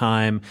uniforms at the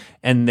time.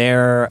 And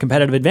their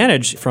competitive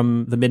advantage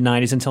from the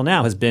mid-'90s until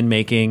now has been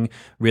making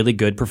really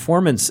good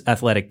performance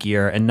athletic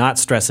gear and not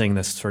stressing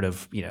this sort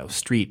of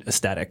street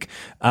aesthetic.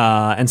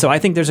 And so I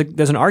think there's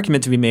an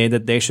argument to be made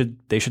that they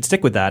should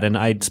stick with that. And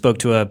I spoke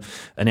to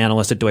an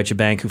analyst at Deutsche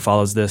Bank who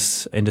follows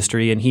this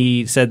industry, and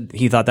he said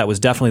he thought that was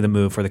definitely the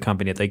move for the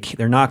company.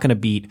 They're not going to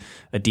beat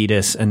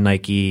Adidas and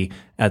Nike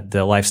at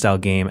the lifestyle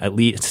game, at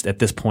least at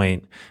this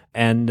point,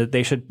 and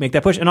they should make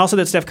that push. And also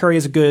that Steph Curry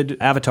is a good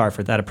avatar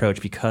for that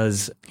approach,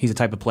 because he's a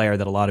type of player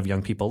that a lot of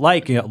young people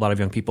like. A lot of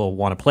young people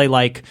want to play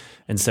like,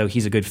 and so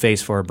he's a good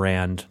face for a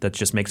brand that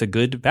just makes a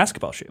good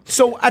basketball shoe.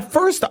 So at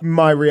first,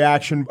 my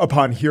reaction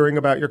upon hearing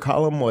about your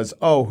column was,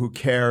 "Oh, who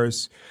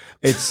cares?"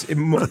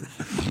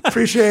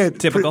 Appreciate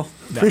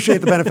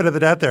the benefit of the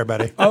doubt there,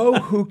 buddy. Oh,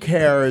 who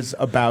cares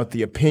about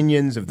the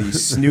opinions of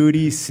these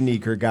snooty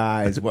sneaker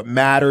guys? What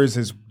matters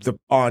is the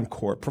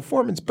on-court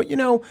performance. But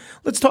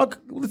let's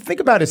think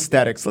about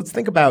aesthetics. Let's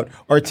think about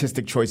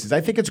artistic choices.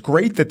 I think it's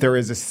great that there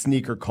is a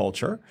sneaker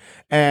culture,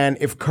 and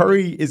if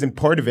Curry isn't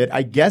part of it,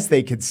 I guess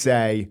they could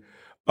say,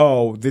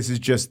 oh, this is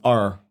just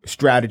our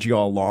strategy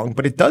all along.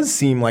 But it does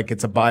seem like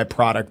it's a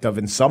byproduct of,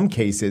 in some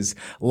cases,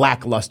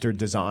 lackluster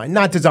design.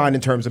 Not design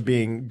in terms of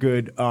being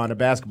good on a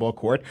basketball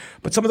court,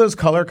 but some of those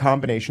color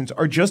combinations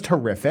are just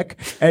horrific,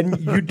 and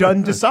you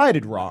done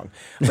decided wrong.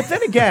 But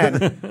then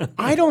again,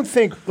 I don't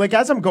think,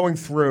 as I'm going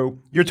through,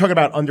 you're talking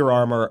about Under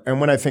Armour, and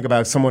when I think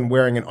about someone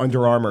wearing an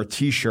Under Armour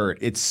T-shirt,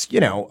 it's,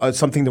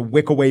 something to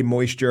wick away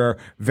moisture,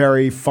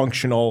 very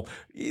functional.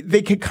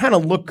 They could kind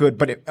of look good,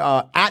 but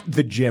at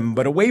the gym,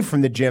 but away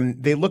from the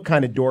gym, they look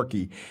kind of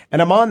dorky.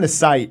 And I'm on the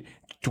site.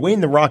 Dwayne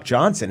 "The Rock"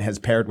 Johnson has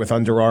paired with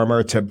Under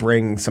Armour to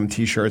bring some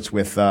T-shirts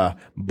with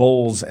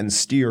bulls and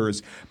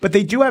steers. But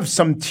they do have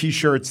some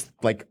T-shirts,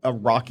 like a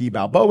Rocky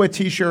Balboa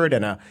T-shirt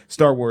and a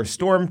Star Wars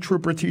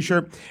Stormtrooper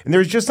T-shirt. And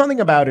there's just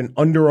something about an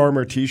Under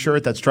Armour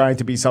T-shirt that's trying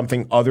to be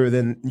something other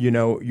than,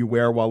 you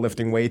wear while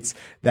lifting weights,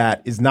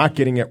 that is not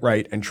getting it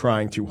right and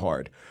trying too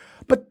hard.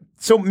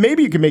 So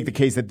maybe you can make the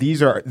case that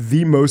these are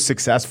the most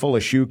successful a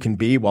shoe can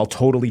be while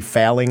totally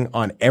failing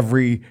on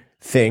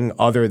everything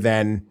other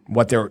than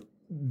what their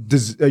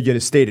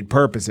stated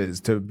purpose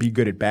is, to be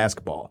good at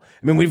basketball.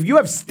 I mean, if you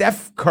have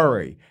Steph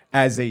Curry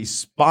as a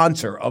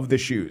sponsor of the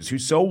shoes,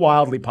 who's so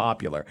wildly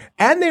popular,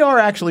 and they are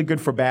actually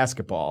good for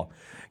basketball,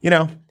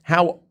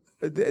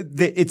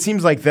 it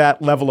seems like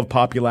that level of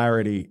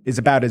popularity is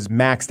about as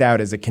maxed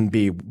out as it can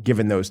be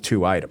given those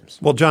two items.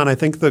 Well, John, I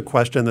think the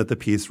question that the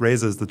piece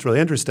raises that's really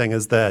interesting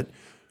is that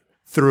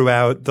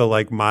throughout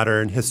the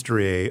modern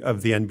history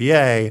of the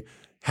NBA,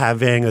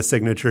 having a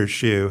signature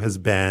shoe has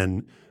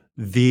been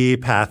the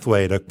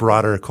pathway to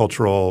broader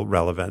cultural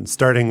relevance,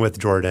 starting with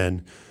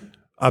Jordan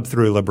up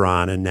through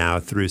LeBron and now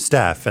through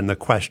Steph. And the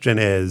question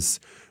is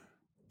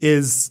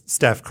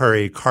Steph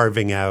Curry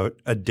carving out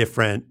a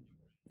different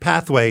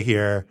pathway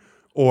here?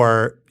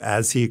 Or,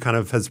 as he kind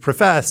of has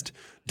professed,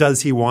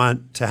 does he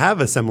want to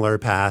have a similar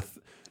path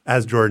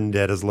as Jordan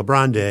did, as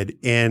LeBron did,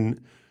 in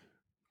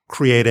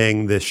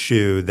creating this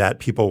shoe that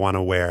people want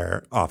to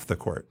wear off the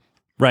court?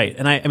 Right.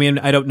 And I mean,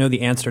 I don't know the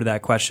answer to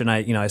that question.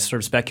 I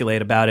sort of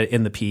speculate about it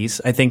in the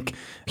piece. I think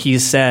he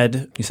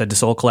said to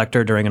Soul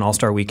Collector during an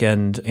All-Star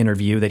Weekend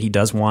interview that he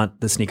does want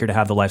the sneaker to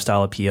have the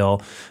lifestyle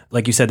appeal.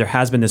 Like you said, there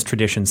has been this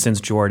tradition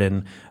since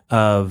Jordan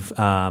of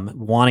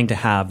wanting to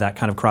have that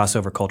kind of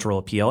crossover cultural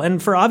appeal.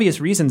 And for obvious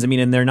reasons, I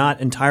mean, and they're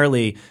not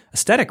entirely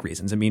aesthetic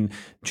reasons. I mean,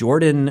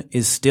 Jordan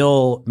is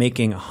still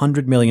making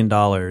 $100 million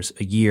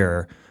a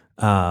year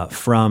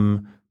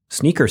from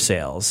sneaker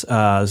sales.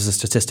 This is a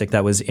statistic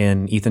that was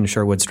in Ethan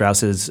Sherwood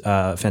Strauss's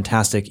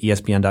fantastic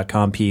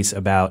ESPN.com piece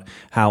about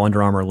how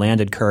Under Armour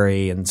landed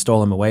Curry and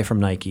stole him away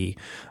from Nike.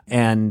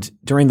 And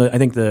during I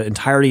think the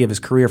entirety of his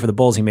career for the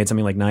Bulls, he made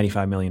something like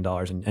 $95 million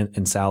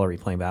in salary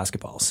playing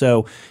basketball.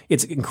 So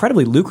it's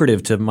incredibly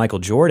lucrative to Michael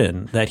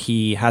Jordan that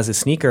he has a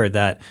sneaker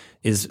that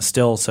is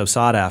still so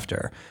sought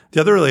after.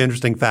 The other really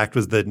interesting fact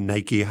was that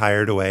Nike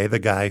hired away the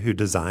guy who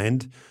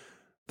designed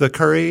the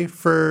Curry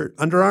for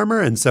Under Armour.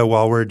 And so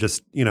while we're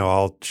just,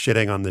 all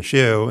shitting on the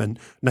shoe, and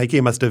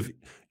Nike must have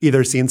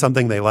either seen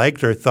something they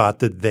liked or thought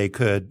that they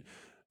could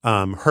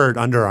hurt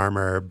Under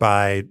Armour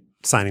by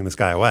signing this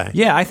guy away.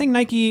 Yeah, I think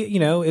Nike,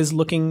 is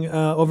looking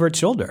over its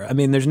shoulder. I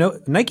mean,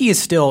 Nike is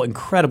still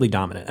incredibly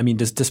dominant. I mean,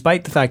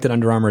 despite the fact that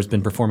Under Armour has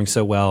been performing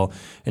so well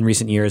in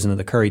recent years and that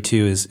the Curry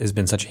 2 has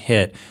been such a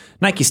hit,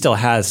 Nike still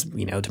has,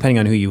 depending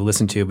on who you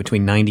listen to,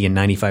 between 90 and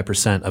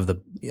 95% of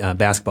the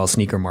basketball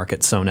sneaker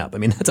market sewn up. I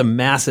mean, that's a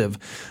massive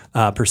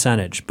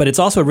percentage. But it's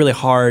also a really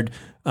hard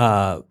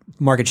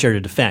market share to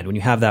defend when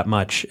you have that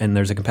much and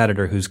there's a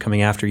competitor who's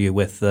coming after you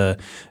with the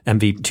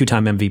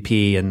two-time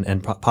MVP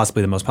and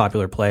possibly the most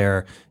popular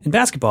player in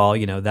basketball.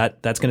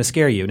 That's going to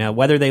scare you. Now,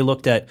 whether they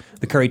looked at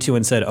the Curry 2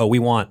 and said, oh, we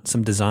want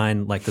some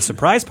design like the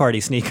surprise party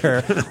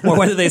sneaker, or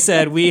whether they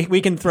said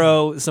we can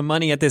throw some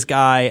money at this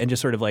guy and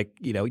just sort of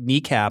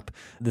kneecap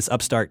this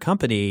upstart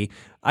company,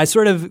 I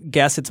sort of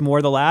guess it's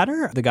more the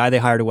latter. The guy they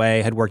hired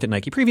away had worked at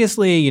Nike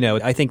previously.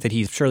 I think that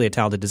he's surely a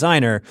talented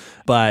designer,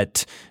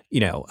 but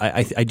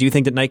I do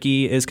think that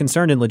Nike is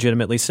concerned, and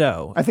legitimately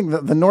so. I think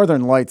the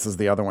Northern Lights is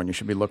the other one you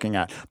should be looking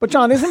at. But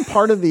John, isn't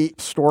part of the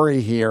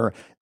story here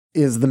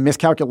is the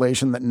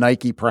miscalculation that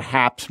Nike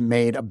perhaps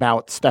made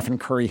about Stephen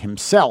Curry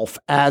himself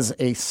as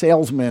a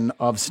salesman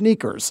of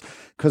sneakers?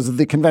 Because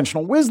the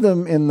conventional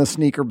wisdom in the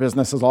sneaker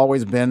business has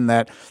always been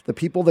that the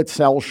people that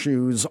sell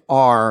shoes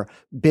are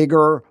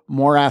bigger,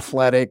 more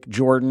athletic,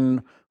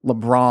 Jordan,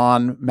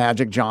 LeBron,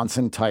 Magic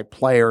Johnson type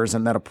players,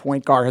 and that a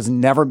point guard has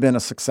never been a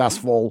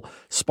successful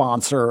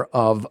sponsor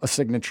of a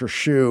signature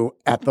shoe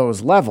at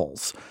those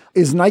levels.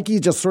 Is Nike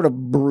just sort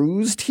of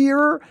bruised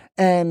here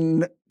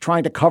and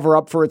trying to cover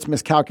up for its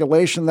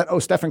miscalculation that,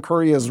 Stephen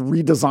Curry is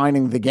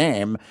redesigning the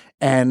game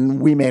and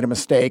we made a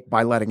mistake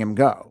by letting him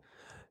go?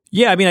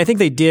 Yeah, I mean, I think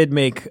they did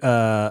make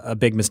a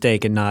big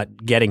mistake in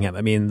not getting him.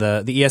 I mean,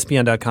 the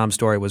ESPN.com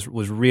story was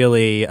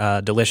really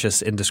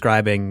delicious in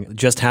describing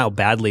just how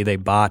badly they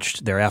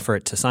botched their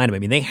effort to sign him. I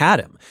mean, they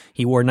had him.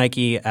 He wore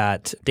Nike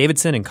at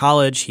Davidson in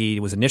college. He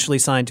was initially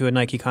signed to a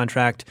Nike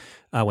contract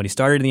when he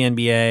started in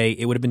the NBA.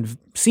 It would have been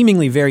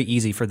seemingly very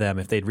easy for them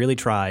if they'd really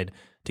tried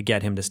to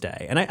get him to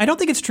stay. And I don't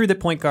think it's true that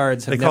point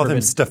guards have They called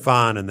him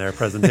Stefan in their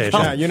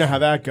presentation. Yeah, you know how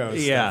that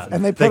goes. Yeah.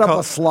 And they put up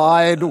a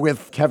slide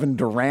with Kevin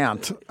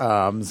Durant,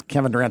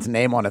 Kevin Durant's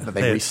name on it that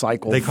they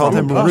recycled. They called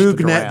him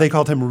Rugned. They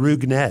called him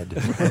Rugned in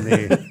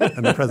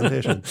the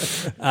presentation.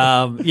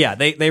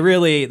 They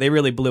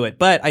really blew it.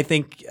 But I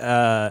think,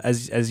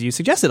 as you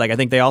suggested, I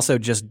think they also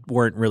just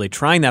weren't really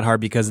trying that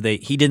hard because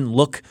he didn't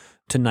look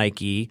to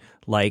Nike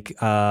like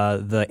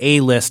the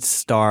A-list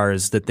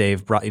stars that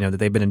they've brought, that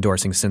they've been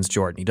endorsing since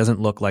Jordan. He doesn't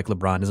look like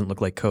LeBron, doesn't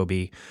look like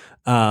Kobe.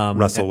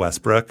 Russell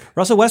Westbrook,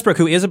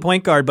 who is a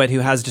point guard, but who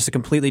has just a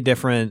completely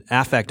different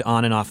affect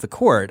on and off the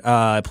court.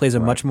 Plays a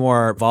much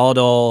more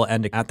volatile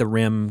and at the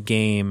rim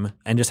game,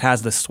 and just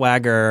has the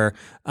swagger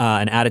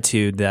and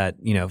attitude that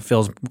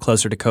feels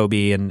closer to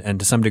Kobe and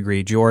to some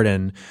degree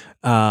Jordan.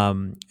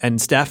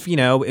 And Steph,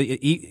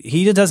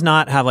 he does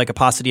not have a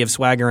paucity of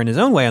swagger in his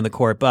own way on the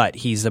court, but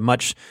he's a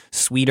much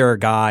sweeter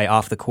guy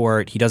off the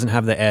court. He doesn't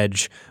have the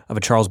edge of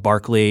a Charles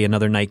Barkley,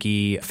 another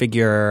Nike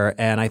figure.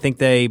 And I think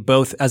they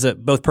both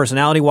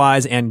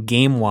personality-wise and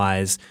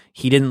game-wise,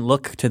 he didn't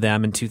look to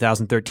them in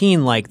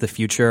 2013 like the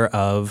future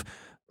of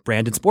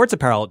branded sports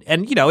apparel.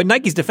 And, in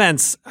Nike's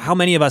defense, how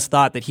many of us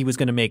thought that he was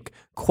going to make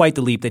quite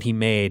the leap that he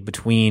made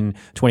between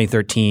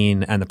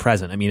 2013 and the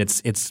present? I mean,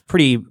 it's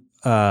pretty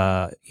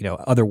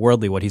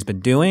otherworldly what he's been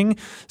doing.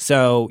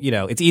 So,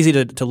 it's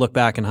easy to look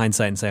back in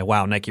hindsight and say,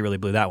 wow, Nike really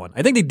blew that one.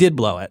 I think they did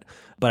blow it,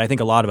 but I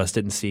think a lot of us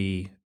didn't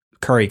see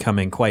Curry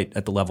coming quite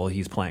at the level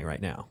he's playing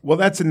right now. Well,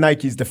 that's in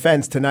Nike's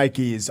defense. To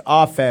Nike's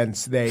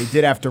offense, they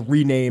did have to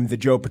rename the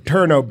Joe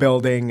Paterno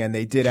building, and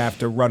they did have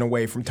to run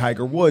away from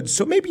Tiger Woods.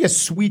 So maybe a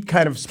sweet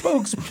kind of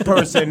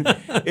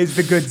spokesperson is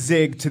the good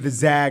zig to the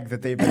zag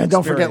that they've been And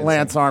don't forget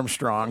Lance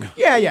Armstrong.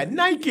 Yeah,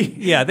 Nike.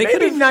 Yeah,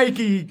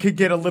 Nike could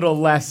get a little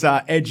less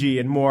edgy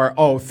and more,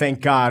 oh,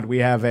 thank God we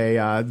have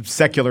a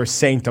secular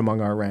saint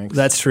among our ranks.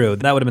 That's true.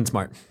 That would have been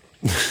smart.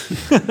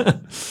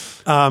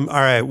 All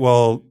right,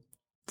 well,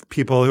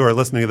 people who are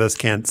listening to this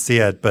can't see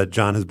it, but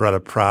John has brought a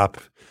prop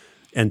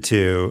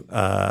into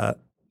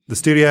the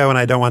studio, and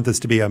I don't want this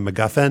to be a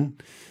MacGuffin.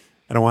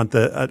 I don't want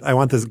I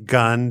want this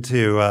gun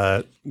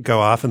to go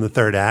off in the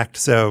third act.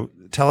 So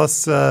tell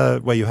us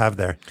what you have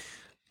there.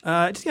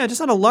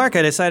 Just on a lark,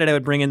 I decided I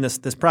would bring in this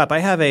prop. I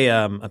have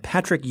a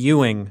Patrick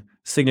Ewing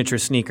signature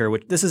sneaker,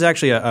 which this is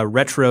actually a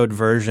retroed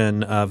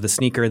version of the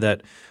sneaker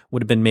that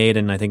would have been made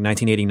in, I think,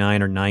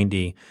 1989 or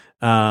 90.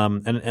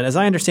 And as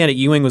I understand it,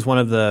 Ewing was one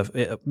of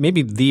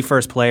maybe the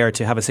first player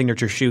to have a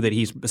signature shoe that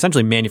he's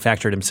essentially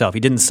manufactured himself. He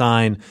didn't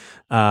sign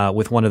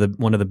with one of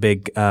the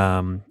big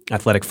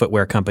athletic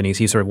footwear companies.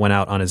 He sort of went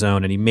out on his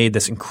own, and he made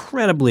this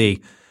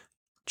incredibly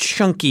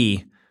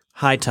chunky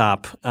high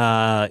top.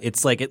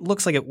 It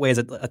looks like it weighs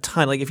a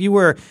ton. Like if you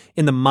were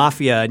in the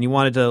mafia and you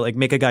wanted to like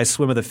make a guy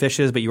swim with the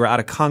fishes, but you were out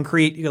of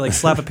concrete, you could like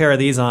slap a pair of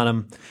these on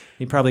him.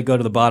 You'd probably go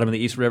to the bottom of the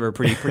East River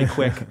pretty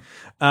quick.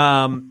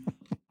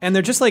 And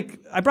they're just like,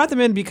 I brought them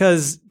in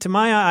because to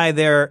my eye,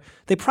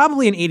 they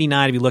probably in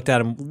 '89, if you looked at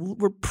them,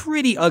 were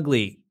pretty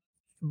ugly.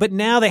 But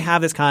now they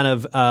have this kind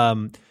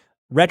of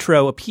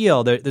retro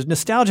appeal. There's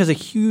nostalgia is a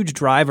huge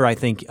driver, I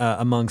think,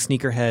 among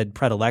sneakerhead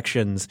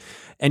predilections.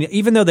 And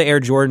even though the Air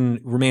Jordan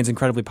remains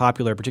incredibly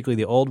popular,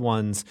 particularly the old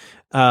ones,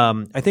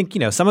 I think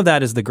some of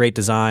that is the great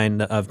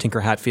design of Tinker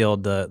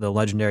Hatfield, the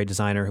legendary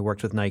designer who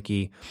worked with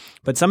Nike.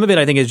 But some of it,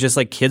 I think, is just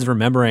like kids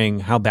remembering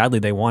how badly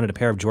they wanted a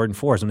pair of Jordan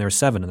 4s when they were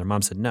 7 and their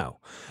mom said no.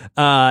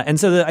 And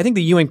so I think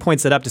the Ewing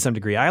points that up to some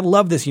degree. I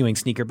love this Ewing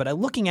sneaker, but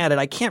looking at it,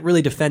 I can't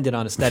really defend it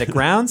on aesthetic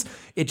grounds.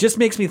 It just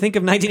makes me think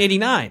of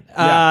 1989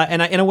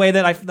 and in a way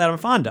that I'm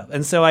fond of.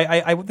 And so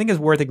I think it's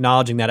worth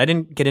acknowledging that. I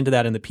didn't get into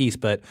that in the piece,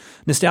 but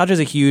nostalgia is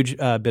a huge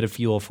bit of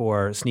fuel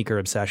for sneaker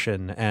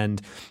obsession.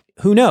 And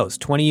who knows,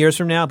 20 years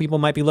from now, people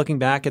might be looking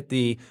back at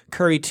the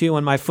Curry 2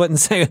 on my foot and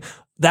saying,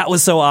 that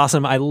was so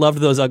awesome. I loved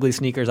those ugly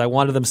sneakers. I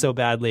wanted them so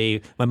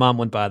badly. My mom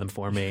wouldn't buy them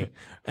for me.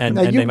 And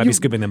they might be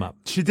scooping them up.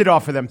 She did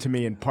offer them to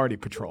me in Party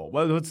Patrol.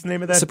 What's the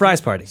name of that? Surprise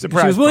Party. She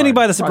was willing to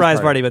buy the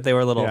surprise party, but they were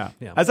a little...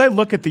 Yeah. As I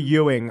look at the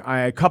Ewing,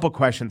 a couple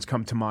questions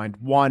come to mind.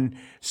 One,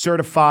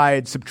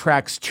 certified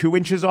subtracts 2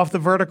 inches off the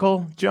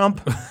vertical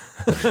jump.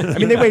 I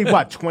mean, they weigh,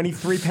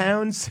 23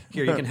 pounds?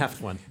 Here, you can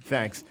heft one.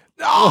 Thanks.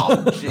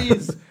 Oh,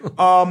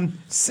 jeez.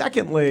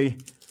 Secondly...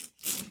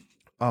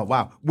 Oh,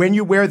 wow. When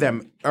you wear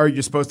them, are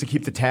you supposed to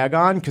keep the tag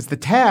on? Because the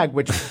tag,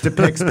 which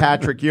depicts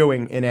Patrick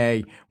Ewing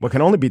in what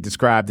can only be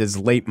described as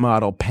late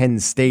model Penn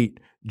State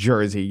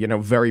jersey,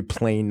 very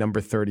plain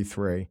number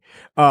 33.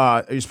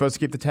 Are you supposed to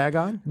keep the tag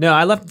on? No,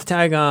 I left the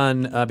tag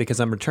on because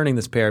I'm returning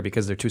this pair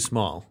because they're too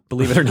small,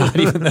 believe it or not,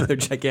 even though they're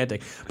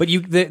gigantic. But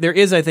there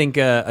is, I think,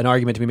 an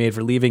argument to be made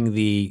for leaving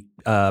the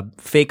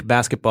fake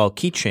basketball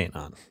keychain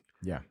on.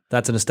 Yeah.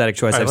 That's an aesthetic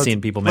choice I've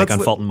seen people make on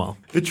Fulton Mall.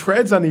 The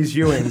treads on these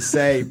Ewings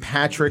say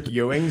Patrick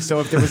Ewing,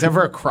 so if there was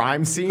ever a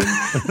crime scene,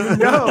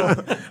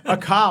 a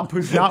cop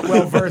who's not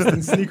well versed in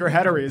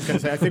sneakerheadery is going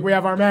to say, I think we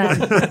have our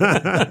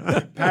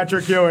man,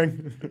 Patrick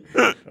Ewing.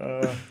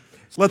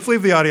 Let's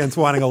leave the audience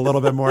wanting a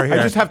little bit more here.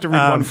 I just have to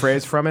read one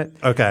phrase from it.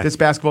 Okay. This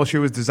basketball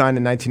shoe was designed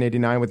in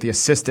 1989 with the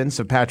assistance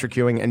of Patrick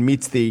Ewing and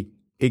meets the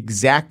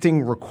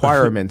exacting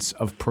requirements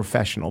of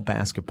professional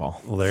basketball.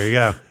 Well, there you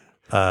go.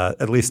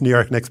 At least New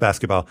York Knicks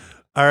basketball.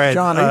 All right.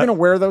 John, are you going to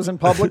wear those in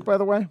public, by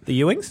the way?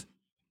 The Ewings?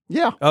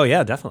 Yeah. Oh,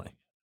 yeah, definitely.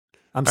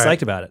 I'm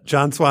psyched about it.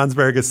 John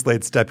Swansberg is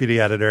Slate's deputy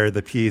editor.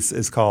 The piece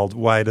is called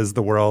Why Does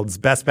the World's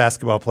Best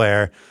Basketball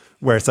Player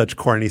Wear Such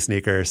Corny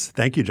Sneakers?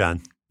 Thank you,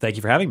 John. Thank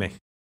you for having me.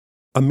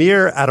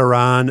 Amir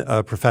Adaran,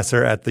 a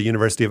professor at the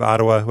University of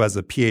Ottawa who has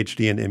a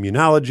PhD in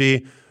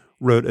immunology,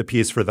 wrote a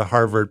piece for the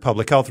Harvard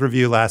Public Health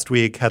Review last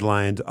week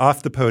headlined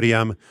Off the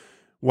Podium,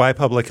 Why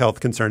Public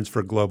Health Concerns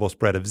for Global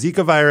Spread of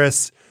Zika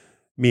Virus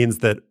Means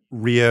That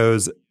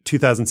Rio's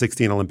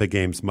 2016 Olympic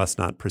Games Must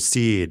Not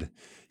Proceed.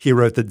 He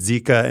wrote that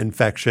Zika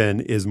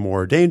infection is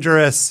more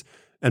dangerous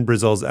and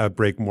Brazil's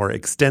outbreak more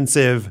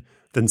extensive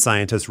than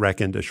scientists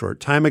reckoned a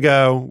short time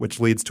ago, which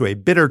leads to a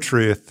bitter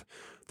truth.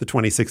 The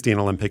 2016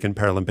 Olympic and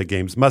Paralympic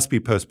Games must be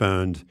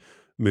postponed,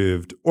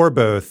 moved, or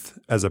both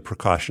as a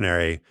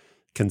precautionary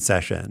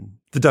concession.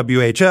 The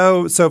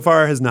WHO so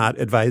far has not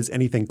advised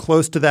anything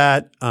close to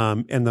that.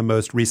 In the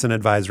most recent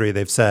advisory,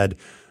 they've said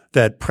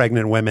that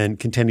pregnant women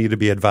continue to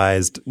be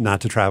advised not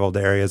to travel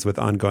to areas with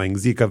ongoing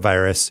Zika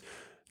virus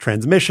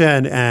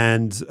transmission.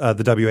 And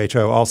the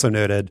WHO also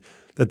noted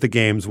that the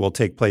games will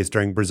take place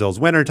during Brazil's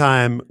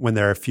wintertime when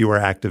there are fewer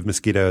active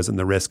mosquitoes and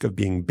the risk of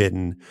being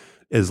bitten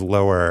is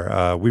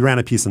lower. We ran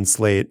a piece in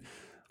Slate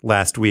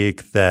last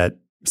week that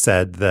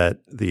said that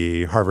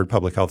the Harvard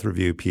Public Health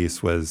Review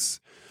piece was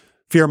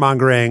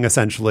fear-mongering,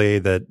 essentially,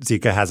 that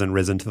Zika hasn't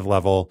risen to the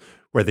level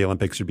where the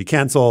Olympics should be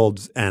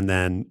canceled. And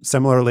then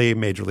similarly,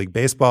 Major League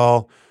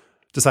Baseball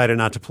decided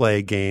not to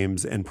play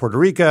games in Puerto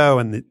Rico.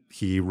 And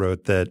he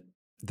wrote that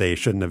they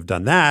shouldn't have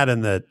done that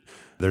and that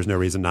there's no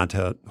reason not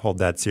to hold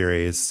that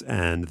series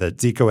and that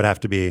Zika would have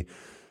to be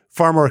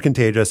far more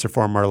contagious or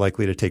far more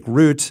likely to take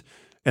root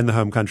in the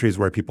home countries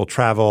where people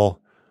travel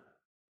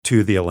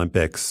to the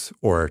Olympics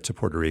or to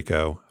Puerto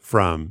Rico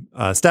from.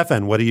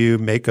 Stefan, what do you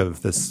make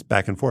of this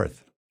back and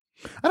forth?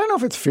 I don't know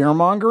if it's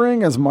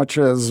fear-mongering as much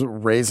as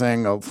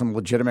raising some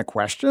legitimate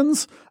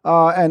questions.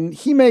 And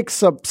he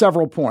makes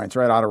several points,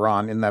 right,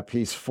 Aharon, in that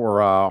piece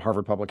for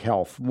Harvard Public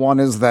Health. One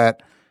is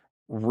that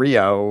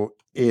Rio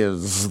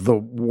is the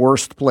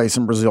worst place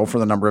in Brazil for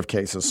the number of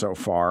cases so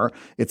far.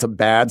 It's a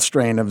bad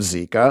strain of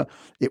Zika.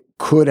 It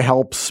could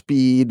help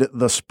speed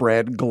the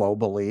spread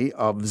globally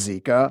of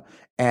Zika,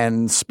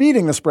 and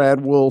speeding the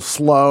spread will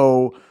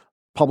slow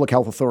public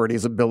health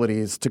authorities'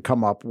 abilities to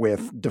come up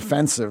with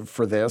defensive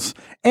for this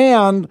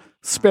and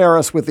spare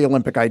us with the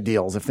Olympic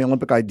ideals. If the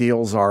Olympic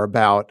ideals are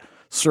about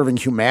serving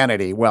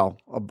humanity, well,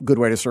 a good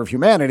way to serve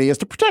humanity is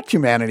to protect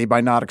humanity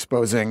by not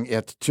exposing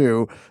it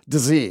to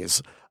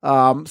disease.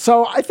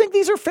 So I think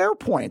these are fair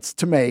points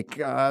to make.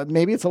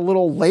 Maybe it's a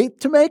little late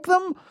to make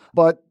them,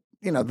 but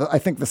I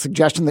think the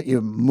suggestion that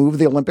you move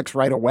the Olympics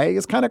right away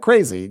is kind of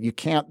crazy. You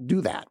can't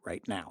do that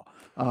right now.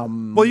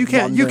 Well, you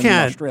can't. London, you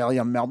can't.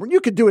 Australia, Melbourne.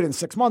 You could do it in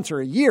 6 months or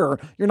a year.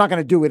 You're not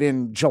going to do it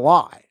in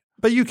July.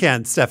 But you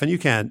can't, Stefan. You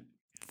can't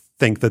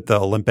think that the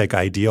Olympic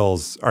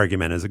ideals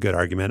argument is a good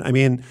argument. I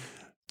mean,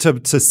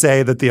 to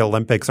say that the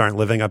Olympics aren't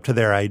living up to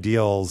their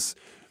ideals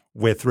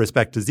with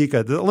respect to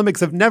Zika, the Olympics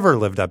have never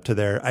lived up to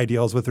their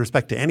ideals with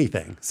respect to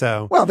anything.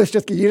 So, well, you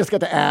just get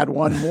to add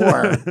one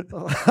more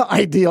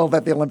ideal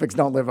that the Olympics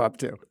don't live up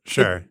to.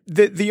 Sure.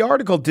 The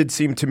article did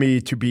seem to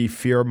me to be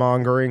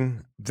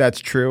fear-mongering. That's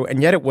true.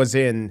 And yet it was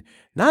in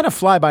not a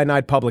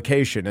fly-by-night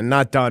publication and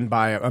not done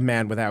by a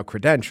man without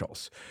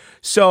credentials.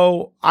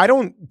 So I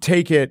don't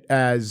take it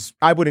as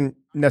 – I wouldn't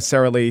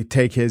necessarily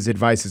take his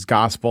advice as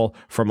gospel.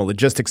 From a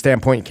logistics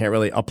standpoint, you can't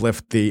really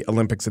uplift the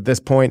Olympics at this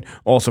point.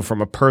 Also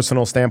from a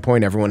personal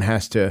standpoint, everyone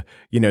has to,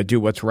 do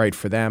what's right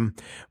for them.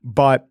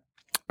 But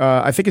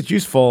I think it's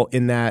useful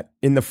in that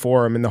in the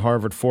forum, in the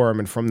Harvard forum,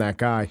 and from that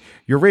guy,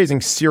 you're raising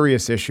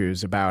serious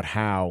issues about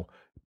how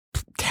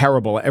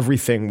terrible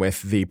everything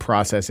with the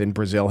process in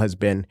Brazil has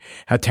been,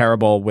 how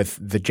terrible with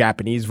the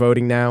Japanese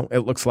voting now it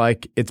looks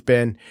like it's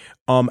been.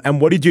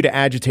 And what do you do to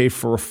agitate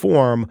for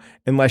reform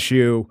unless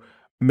you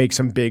make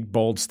some big,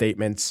 bold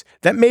statements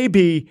that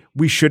maybe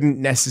we shouldn't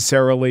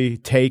necessarily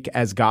take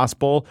as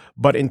gospel,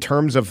 but in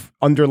terms of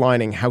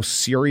underlining how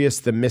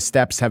serious the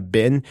missteps have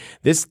been,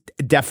 this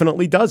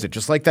definitely does it.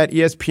 Just like that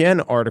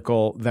ESPN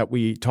article that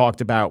we talked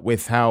about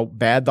with how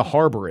bad the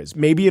harbor is.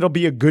 Maybe it'll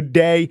be a good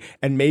day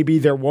and maybe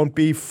there won't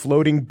be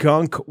floating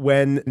gunk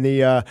when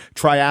the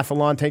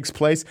triathlon takes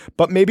place,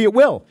 but maybe it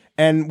will.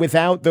 And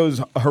without those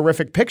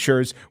horrific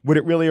pictures, would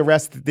it really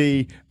arrest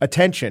the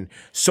attention?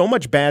 So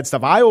much bad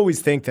stuff. I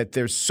always think that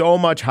there's so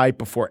much hype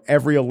before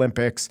every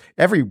Olympics,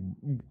 every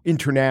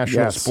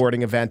international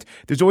sporting event.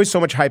 There's always so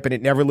much hype and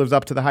it never lives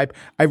up to the hype.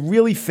 I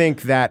really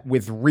think that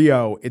with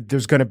Rio,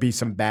 there's going to be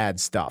some bad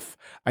stuff.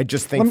 I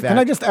just think that. Can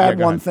I just add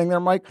one thing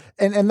there, Mike?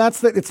 And that's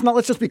that. It's not.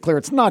 Let's just be clear.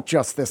 It's not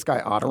just this guy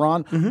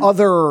Aharon. Mm-hmm.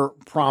 Other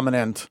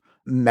prominent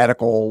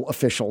medical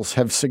officials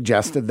have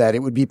suggested that it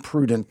would be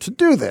prudent to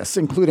do this,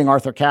 including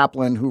Arthur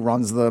Kaplan, who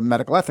runs the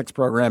medical ethics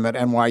program at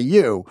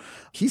NYU.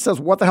 He says,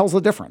 what the hell's the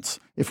difference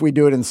if we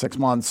do it in 6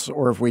 months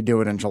or if we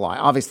do it in July?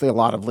 Obviously, a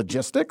lot of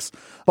logistics,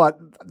 but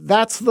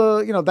that's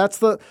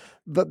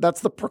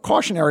the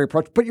precautionary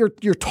approach. But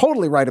you're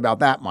totally right about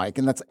that, Mike.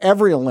 And that's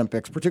every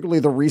Olympics, particularly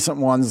the recent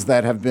ones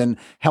that have been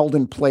held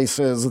in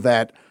places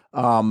that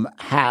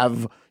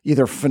have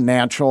either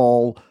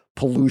financial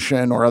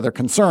pollution or other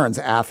concerns.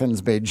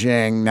 Athens,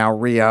 Beijing, now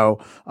Rio,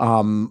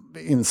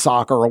 in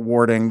soccer,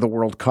 awarding the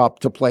World Cup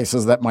to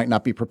places that might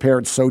not be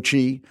prepared.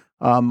 Sochi,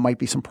 might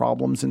be some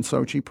problems in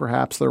Sochi,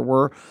 perhaps there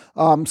were.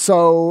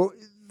 So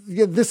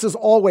this is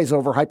always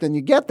overhyped. And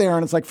you get there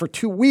and it's like for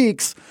 2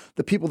 weeks,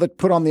 the people that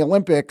put on the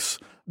Olympics,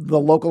 the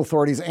local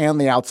authorities and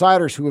the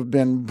outsiders who have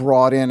been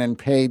brought in and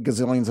paid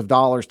gazillions of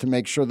dollars to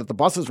make sure that the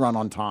buses run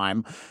on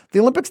time, the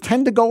Olympics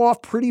tend to go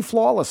off pretty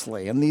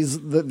flawlessly. And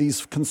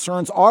these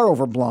concerns are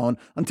overblown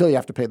until you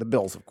have to pay the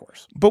bills, of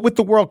course. But with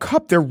the World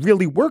Cup, there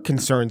really were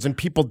concerns and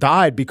people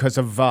died because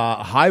of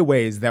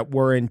highways that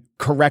weren't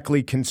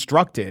correctly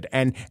constructed.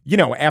 And,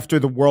 after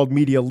the world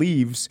media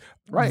leaves,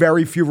 right,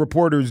 very few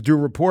reporters do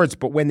reports.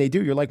 But when they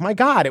do, you're like, my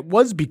God, it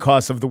was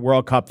because of the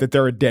World Cup that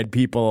there are dead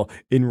people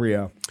in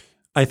Rio.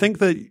 I think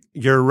that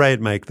you're right,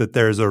 Mike, that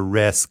there's a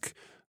risk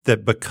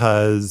that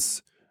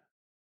because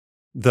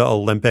the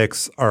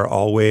Olympics are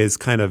always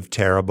kind of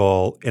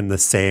terrible in the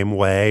same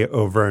way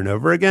over and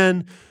over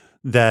again,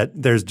 that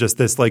there's just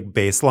this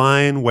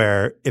baseline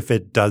where if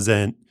it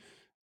doesn't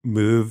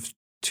move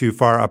too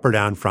far up or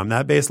down from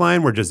that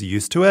baseline, we're just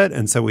used to it.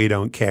 And so we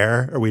don't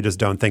care, or we just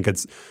don't think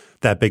it's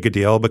that big a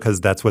deal because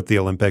that's what the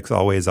Olympics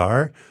always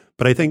are.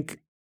 But I think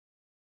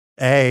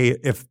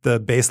if the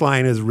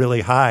baseline is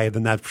really high,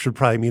 then that should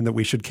probably mean that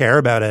we should care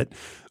about it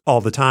all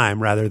the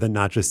time rather than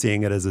not just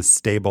seeing it as a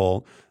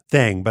stable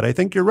thing. But I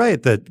think you're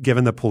right that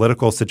given the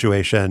political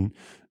situation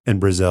in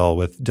Brazil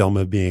with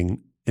Dilma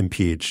being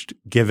impeached,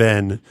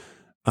 given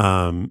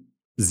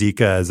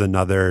Zika as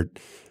another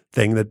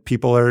thing that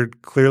people are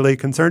clearly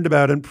concerned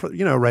about and,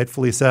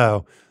 rightfully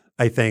so,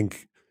 I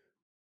think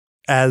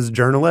as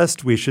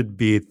journalists, we should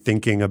be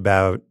thinking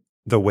about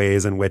the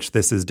ways in which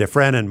this is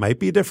different and might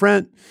be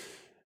different.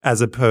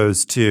 as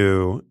opposed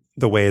to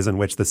the ways in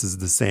which this is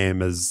the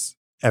same as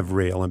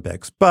every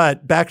Olympics.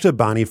 But back to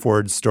Bonnie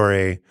Ford's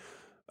story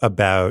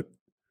about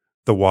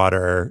the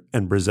water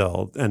in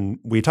Brazil. And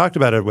we talked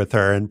about it with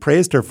her and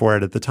praised her for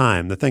it at the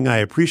time. The thing I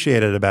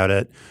appreciated about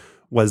it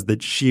was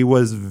that she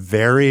was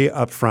very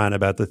upfront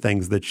about the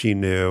things that she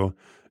knew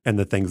and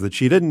the things that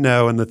she didn't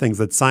know and the things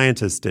that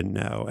scientists didn't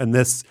know. And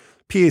this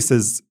piece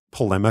is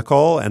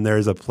polemical, and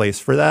there's a place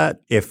for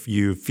that. If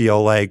you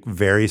feel like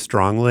very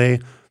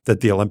strongly that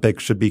the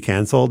Olympics should be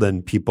canceled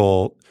and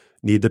people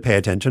need to pay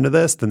attention to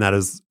this, then that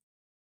is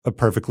a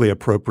perfectly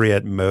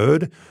appropriate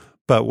mode.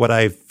 But what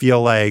I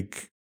feel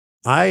like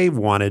I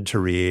wanted to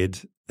read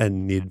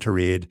and needed to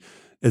read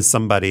is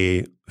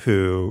somebody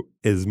who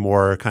is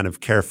more kind of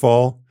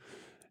careful,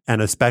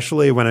 and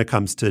especially when it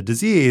comes to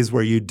disease,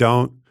 where you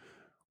don't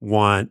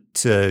want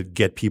to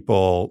get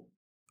people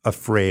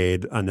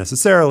afraid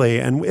unnecessarily.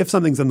 And if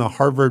something's in the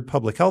Harvard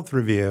Public Health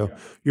Review,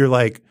 you're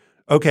like,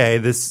 okay,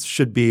 this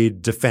should be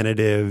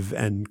definitive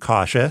and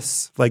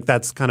cautious. Like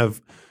that's kind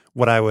of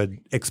what I would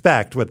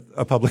expect with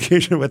a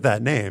publication with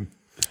that name.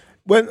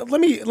 Well, let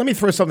me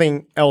throw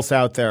something else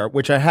out there,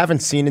 which I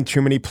haven't seen in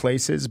too many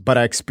places, but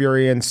I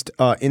experienced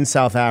in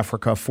South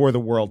Africa for the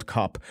World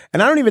Cup.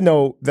 And I don't even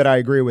know that I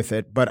agree with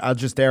it, but I'll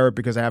just air it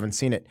because I haven't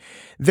seen it.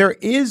 There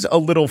is a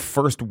little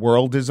first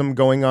worldism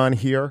going on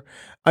here.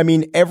 I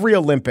mean, every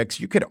Olympics,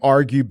 you could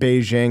argue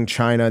Beijing,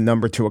 China,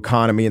 number 2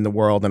 economy in the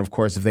world. And of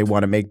course, if they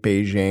want to make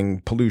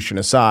Beijing, pollution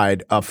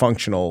aside, a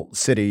functional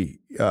city,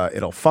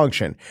 it'll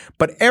function.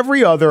 But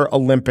every other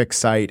Olympic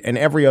site and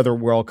every other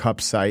World Cup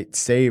site,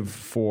 save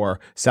for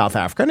South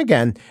Africa. And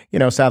again,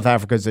 South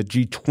Africa is a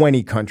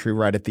G20 country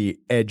right at the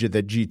edge of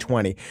the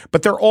G20.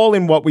 But they're all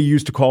in what we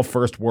used to call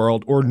first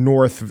world or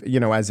north,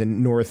 as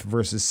in north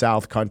versus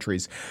south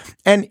countries.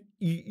 And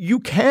you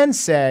can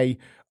say,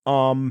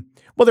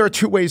 well, there are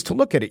two ways to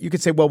look at it. You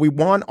could say, well, we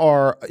want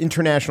our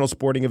international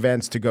sporting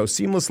events to go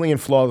seamlessly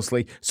and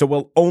flawlessly, so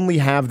we'll only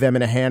have them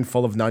in a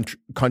handful of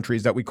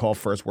countries that we call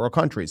first world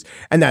countries.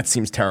 And that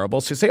seems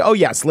terrible. So you say, oh,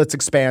 yes, let's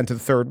expand to the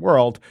third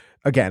world.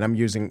 Again, I'm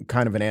using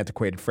kind of an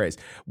antiquated phrase.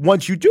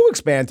 Once you do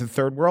expand to the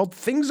third world,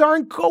 things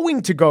aren't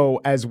going to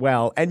go as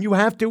well, and you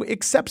have to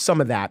accept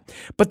some of that.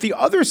 But the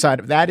other side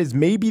of that is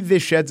maybe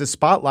this sheds a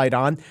spotlight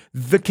on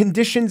the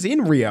conditions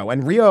in Rio.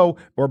 And Rio,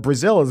 or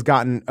Brazil, has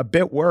gotten a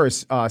bit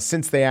worse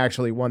since they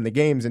actually won the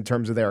games in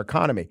terms of their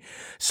economy.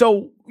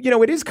 So,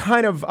 it is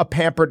kind of a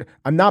pampered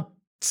 – I'm not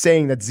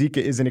saying that Zika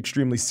isn't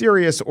extremely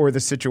serious or the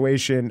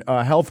situation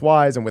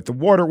health-wise and with the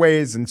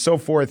waterways and so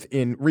forth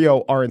in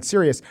Rio aren't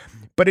serious.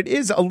 But it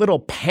is a little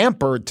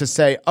pampered to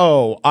say,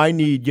 oh, I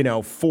need,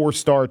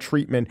 4-star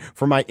treatment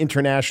for my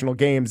international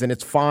games, and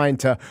it's fine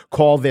to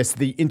call this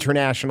the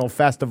international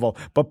festival,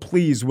 but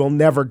please, we'll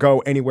never go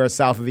anywhere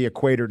south of the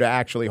equator to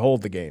actually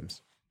hold the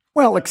games.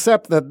 Well,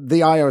 except that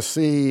the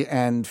IOC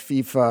and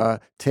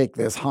FIFA take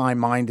this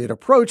high-minded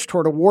approach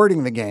toward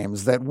awarding the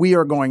games, that we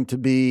are going to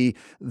be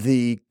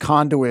the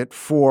conduit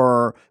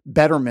for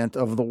betterment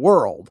of the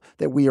world,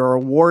 that we are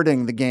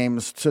awarding the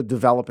games to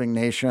developing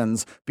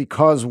nations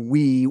because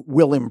we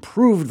will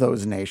improve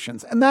those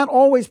nations. And that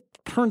always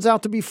turns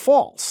out to be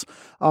false.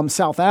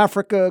 South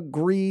Africa,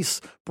 Greece,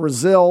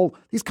 Brazil,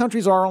 these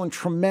countries are all in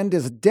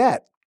tremendous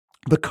debt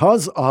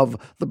because of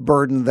the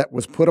burden that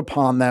was put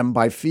upon them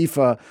by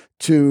FIFA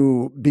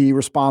to be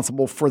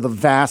responsible for the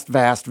vast,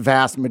 vast,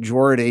 vast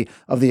majority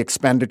of the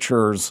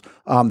expenditures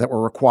that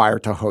were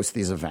required to host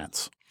these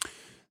events.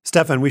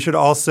 Stefan, we should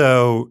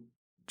also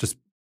just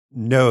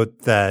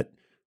note that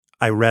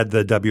I read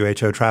the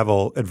WHO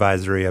travel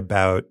advisory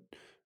about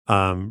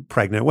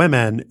pregnant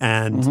women,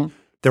 and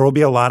there will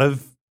be a lot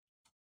of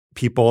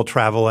people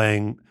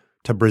traveling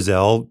to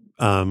Brazil,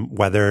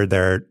 whether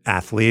they're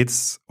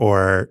athletes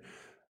or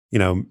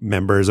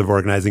members of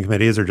organizing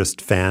committees or just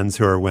fans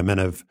who are women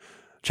of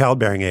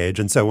childbearing age.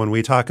 And so when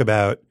we talk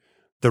about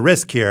the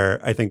risk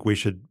here, I think we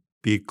should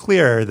be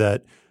clear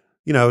that,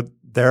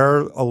 there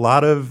are a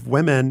lot of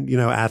women,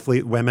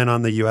 women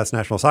on the U.S.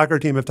 national soccer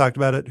team have talked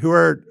about it, who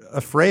are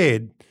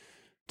afraid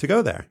to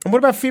go there. And what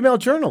about female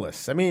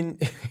journalists? I mean,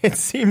 it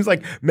seems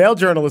like male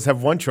journalists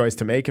have one choice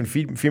to make, and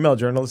female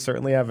journalists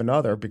certainly have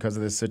another because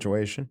of this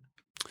situation.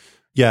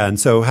 Yeah. And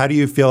so how do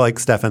you feel like,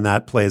 Stefan,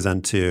 that plays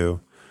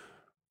into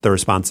the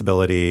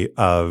responsibility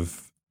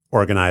of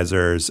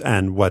organizers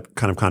and what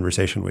kind of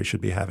conversation we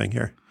should be having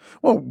here?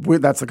 Well,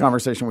 that's the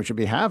conversation we should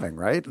be having,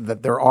 right?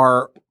 That there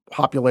are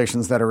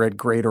populations that are at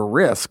greater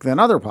risk than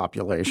other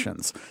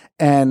populations.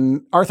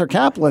 And Arthur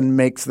Kaplan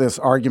makes this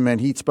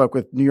argument. He spoke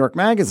with New York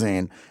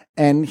Magazine,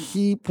 and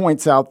he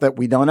points out that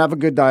we don't have a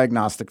good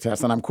diagnostic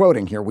test. And I'm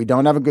quoting here, we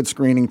don't have a good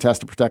screening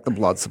test to protect the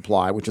blood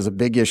supply, which is a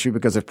big issue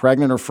because if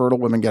pregnant or fertile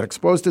women get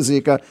exposed to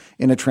Zika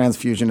in a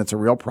transfusion, it's a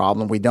real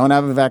problem. We don't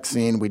have a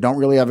vaccine. We don't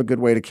really have a good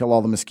way to kill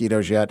all the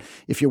mosquitoes yet.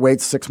 If you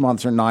wait 6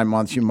 months or 9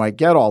 months, you might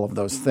get all of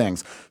those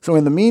things. So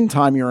in the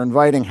meantime, you're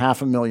inviting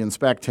 500,000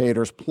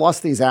 spectators,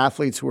 plus these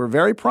athletes who are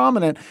very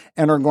prominent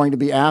and are going to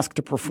be asked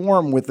to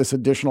perform with this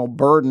additional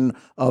burden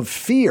of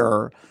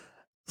fear.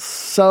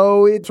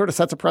 So it sort of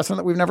sets a precedent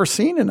that we've never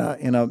seen in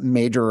a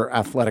major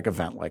athletic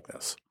event like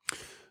this.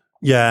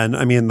 Yeah, and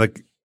I mean,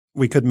 like,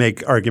 we could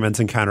make arguments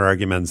and counter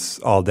arguments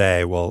all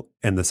day. We'll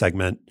end the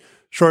segment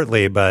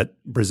shortly, but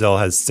Brazil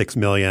has 6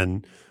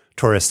 million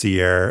tourists a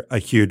year. A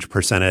huge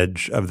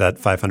percentage of that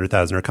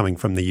 500,000 are coming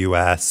from the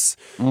U.S.,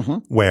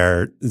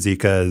 where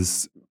Zika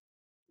is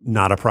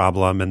not a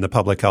problem, and the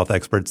public health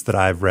experts that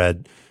I've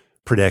read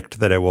predict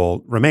that it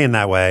will remain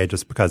that way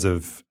just because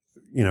of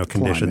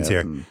conditions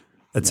here,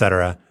 et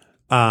cetera.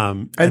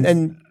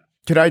 And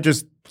could I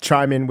just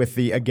chime in with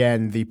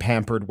the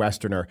pampered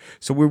Westerner?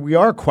 So we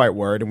are quite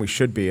worried, and we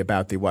should be,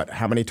 about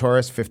how many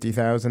tourists?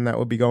 50,000 that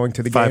will be going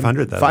to the game?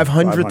 500,000.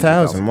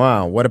 500,000.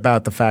 Wow. What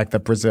about the fact that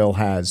Brazil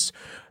has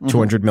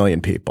 200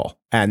 million people,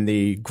 and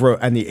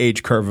the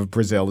age curve of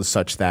Brazil is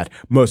such that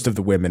most of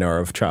the women are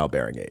of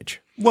childbearing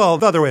age? Well,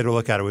 the other way to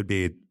look at it would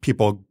be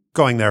people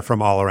going there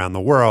from all around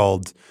the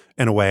world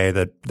in a way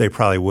that they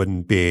probably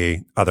wouldn't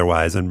be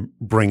otherwise, and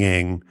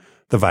bringing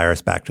the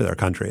virus back to their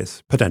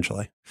countries,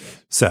 potentially.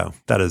 So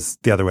that is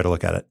the other way to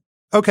look at it.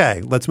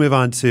 Okay, let's move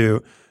on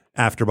to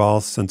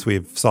afterballs since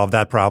we've solved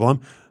that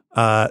problem.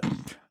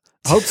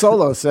 Hope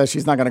Solo says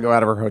she's not going to go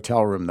out of her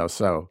hotel room, though,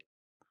 so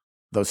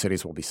those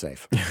cities will be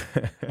safe.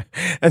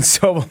 And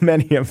so will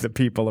many of the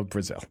people of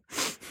Brazil.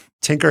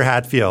 Tinker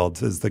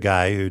Hatfield is the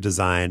guy who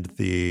designed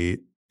the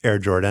Air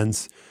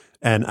Jordans.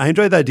 And I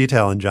enjoyed that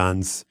detail in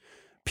John's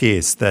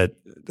piece, that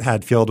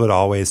Hatfield would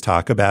always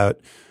talk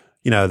about,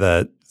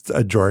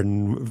 a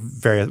Jordan,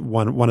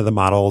 one of the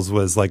models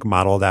was like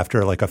modeled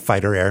after like a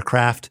fighter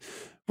aircraft.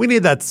 We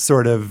need that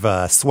sort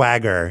of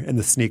swagger in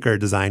the sneaker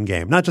design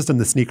game, not just in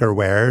the sneaker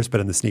wearers, but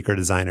in the sneaker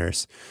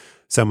designers.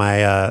 So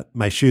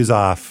my shoes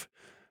off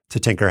to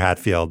Tinker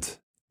Hatfield.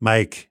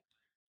 Mike,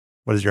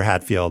 what is your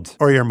Hatfield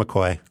or your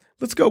McCoy?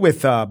 Let's go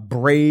with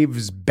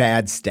Braves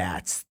bad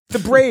stats. The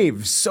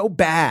Braves, so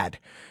bad.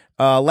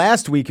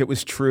 Last week, it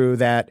was true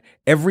that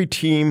every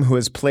team who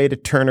has played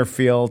at Turner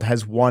Field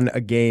has won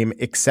a game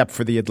except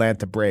for the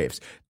Atlanta Braves.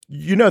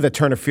 You know that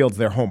Turner Field's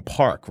their home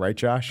park, right,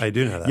 Josh? I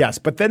do know that. Yes,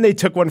 but then they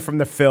took one from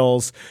the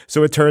Phils,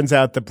 so it turns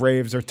out the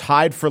Braves are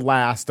tied for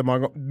last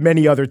among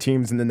many other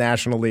teams in the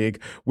National League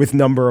with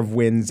number of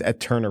wins at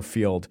Turner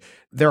Field.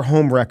 Their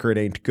home record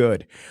ain't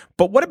good.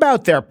 But what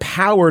about their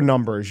power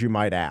numbers, you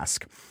might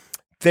ask?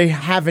 They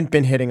haven't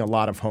been hitting a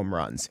lot of home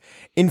runs.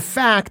 In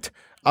fact,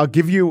 I'll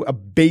give you a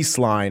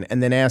baseline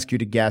and then ask you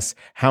to guess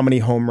how many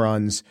home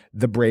runs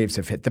the Braves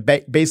have hit. The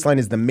baseline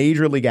is the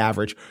Major League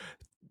average.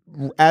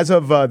 As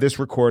of this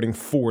recording,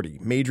 40.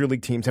 Major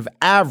League teams have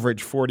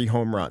averaged 40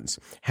 home runs.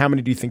 How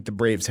many do you think the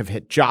Braves have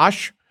hit?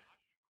 Josh?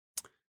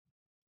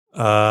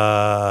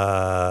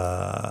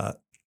 10.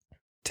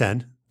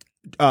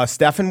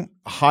 Stefan,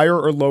 higher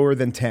or lower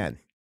than 10?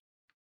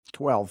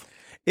 12.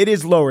 It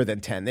is lower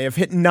than 10. They have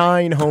hit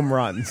 9 home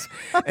runs.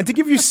 And to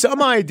give you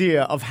some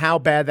idea of how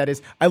bad that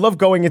is, I love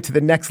going into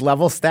the next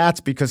level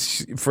stats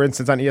because, for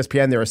instance, on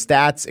ESPN, there are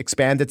stats,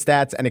 expanded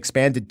stats, and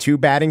expanded 2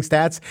 batting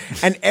stats.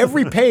 And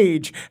every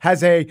page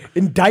has a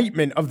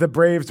indictment of the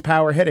Braves'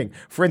 power hitting.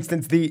 For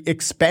instance, the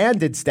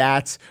expanded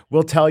stats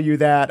will tell you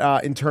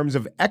that in terms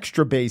of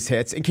extra base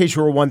hits, in case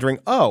you were wondering,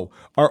 are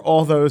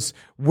all those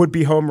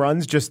would-be home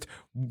runs just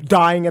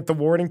dying at the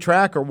warning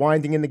track or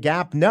winding in the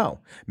gap? No.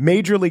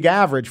 Major League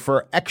average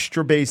for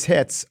extra base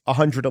hits,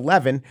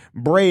 111.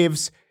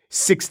 Braves,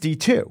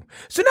 62.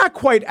 So not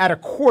quite at a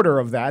quarter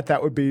of that.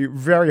 That would be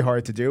very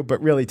hard to do,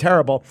 but really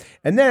terrible.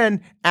 And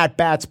then at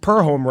bats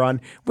per home run,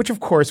 which of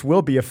course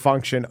will be a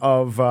function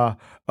of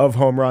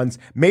home runs.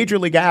 Major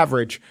League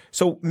average.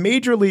 So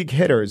Major League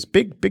hitters,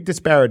 big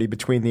disparity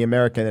between the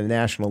American and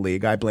National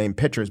League. I blame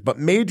pitchers, but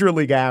Major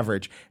League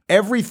average,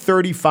 every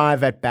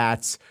 35 at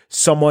bats,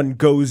 someone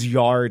goes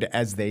yard,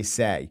 as they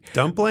say.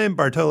 Don't blame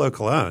Bartolo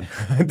Colon.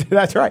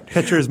 That's right.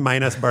 Pitchers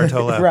minus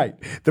Bartolo. Right.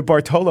 The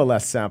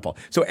Bartolo-less sample.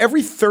 So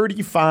every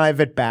 35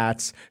 at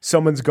bats,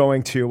 someone's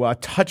going to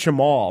touch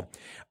them all.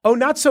 Oh,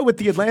 not so with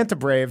the Atlanta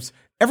Braves.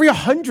 Every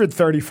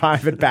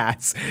 135 at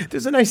bats.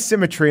 There's a nice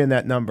symmetry in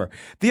that number.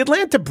 The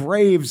Atlanta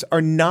Braves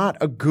are not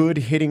a good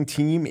hitting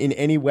team in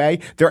any way.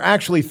 They're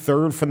actually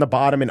third from the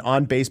bottom in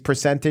on-base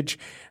percentage.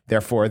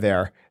 Therefore,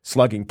 their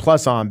slugging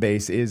plus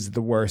on-base is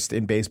the worst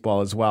in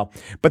baseball as well.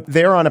 But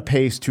they're on a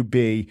pace to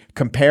be,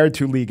 compared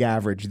to league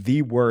average,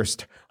 the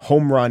worst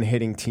home run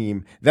hitting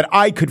team that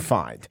I could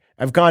find.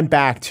 I've gone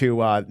back to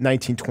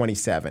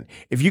 1927.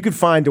 If you could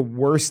find a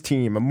worse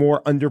team, a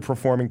more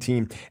underperforming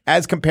team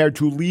as compared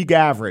to league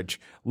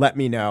average, let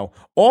me know.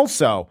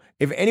 Also,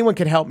 if anyone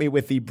can help me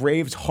with the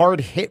Braves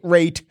hard hit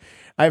rate,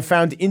 I've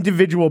found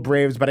individual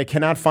Braves, but I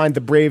cannot find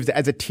the Braves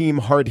as a team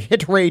hard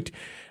hit rate.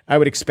 I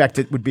would expect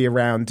it would be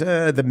around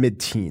the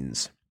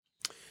mid-teens.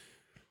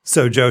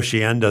 So Joe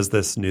Sheehan does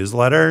this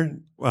newsletter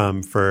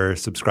for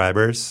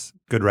subscribers.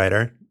 Good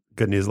writer,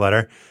 good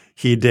newsletter.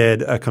 He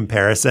did a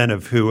comparison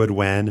of who would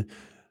win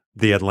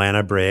the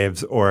Atlanta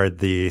Braves or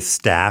the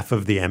staff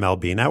of the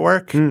MLB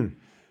Network.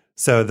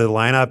 So the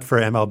lineup for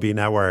MLB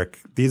Network,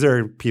 these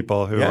are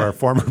people who are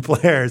former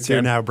players who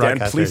are now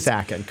broadcasters.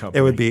 Dan Plesac and company.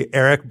 It would be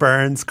Eric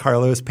Burns,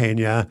 Carlos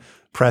Pena,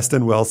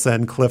 Preston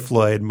Wilson, Cliff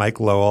Lloyd, Mike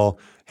Lowell,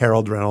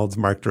 Harold Reynolds,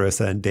 Mark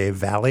DeRosa, and Dave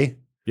Valley.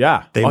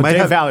 Yeah.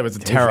 Dave Valley was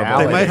terrible.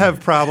 They might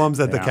have problems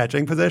at the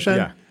catching position.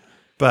 Yeah.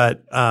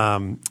 But,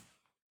 and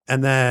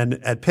then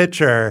at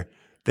pitcher,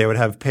 they would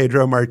have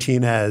Pedro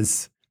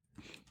Martinez,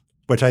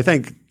 which I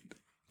think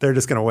they're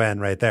just going to win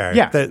right there.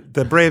 Yeah.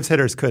 The Braves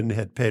hitters couldn't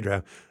hit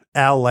Pedro.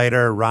 Al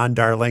Leiter, Ron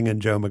Darling,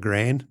 and Joe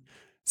McGrain.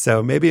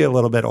 So maybe a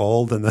little bit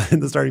old in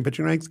the starting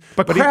pitching ranks.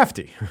 But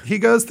crafty. He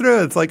goes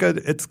through.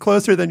 It's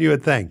closer than you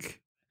would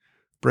think.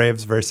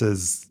 Braves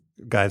versus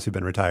guys who've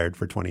been retired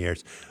for 20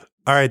 years.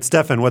 All right,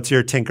 Stefan, what's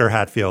your Tinker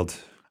Hatfield?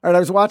 All right, I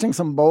was watching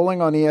some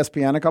bowling on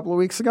ESPN a couple of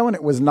weeks ago, and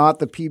it was not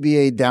the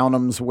PBA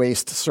Downham's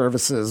Waste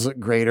Services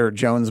Greater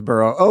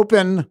Jonesboro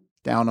Open.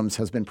 Downham's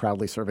has been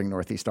proudly serving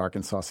Northeast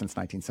Arkansas since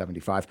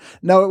 1975.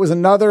 No, it was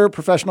another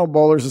Professional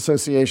Bowlers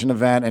Association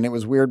event, and it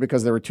was weird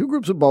because there were two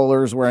groups of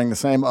bowlers wearing the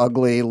same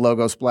ugly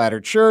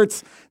logo-splattered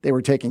shirts. They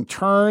were taking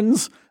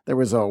turns. There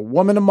was a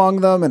woman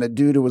among them and a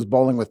dude who was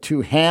bowling with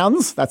two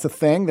hands. That's a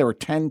thing. There were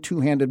 10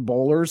 two-handed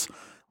bowlers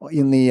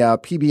in the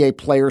PBA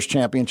Players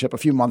Championship a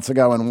few months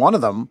ago, and one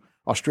of them,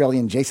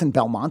 Australian Jason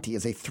Belmonte,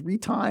 is a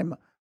 3-time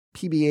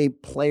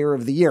PBA Player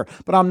of the Year.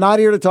 But I'm not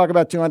here to talk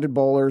about 200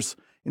 bowlers.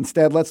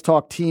 Instead, let's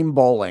talk team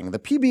bowling. The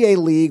PBA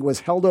League was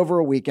held over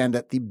a weekend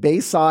at the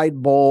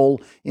Bayside Bowl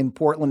in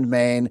Portland,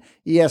 Maine.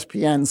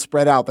 ESPN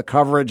spread out the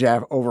coverage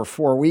over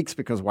 4 weeks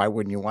because why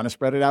wouldn't you want to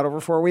spread it out over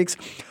 4 weeks?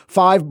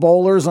 5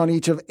 bowlers on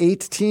each of 8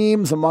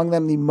 teams, among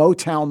them the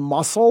Motown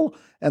Muscle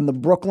and the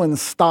Brooklyn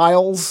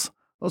Styles.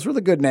 Those were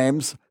the good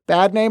names.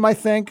 Bad name, I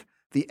think,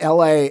 the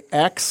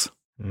LAX,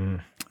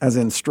 as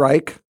in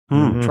strike,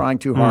 trying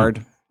too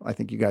hard. I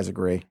think you guys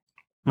agree.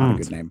 Not a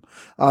good name.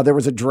 There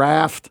was a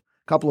draft.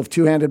 A couple of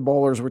two-handed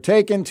bowlers were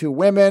taken, 2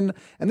 women.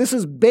 And this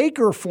is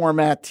Baker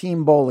format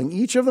team bowling.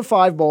 Each of the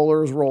 5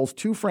 bowlers rolls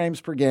 2 frames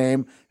per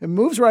game. It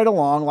moves right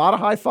along. A lot of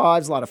high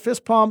fives, a lot of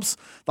fist pumps.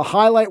 The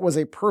highlight was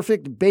a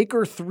perfect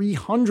Baker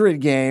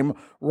 300 game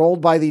rolled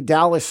by the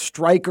Dallas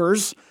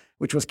Strikers,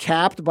 which was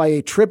capped by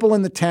a triple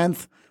in the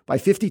 10th by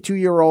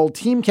 52-year-old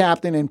team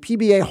captain and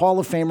PBA Hall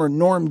of Famer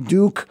Norm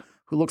Duke,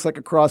 who looks like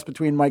a cross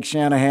between Mike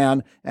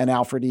Shanahan and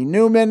Alfred E.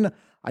 Newman.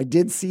 I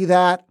did see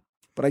that,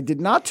 but I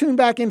did not tune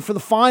back in for the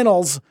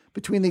finals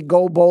between the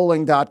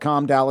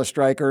GoBowling.com Dallas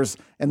Strikers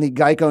and the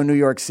Geico New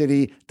York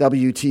City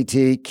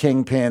WTT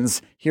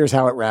Kingpins. Here's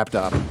how it wrapped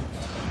up. Done.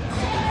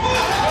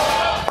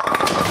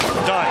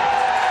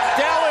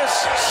 Dallas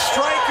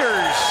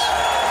Strikers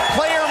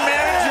player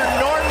manager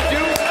Norm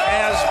Duke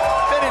has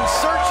been in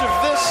search of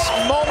this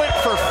moment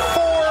for 4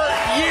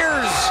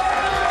 years.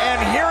 And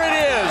here it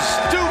is.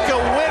 Duke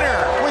a winner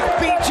with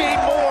B.J.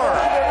 Moore,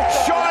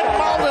 Sean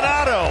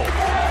Maldonado,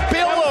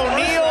 Bill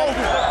O'Neill,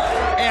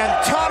 and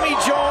Tommy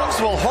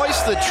Jones will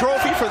hoist the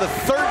trophy for the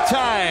 3rd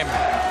time.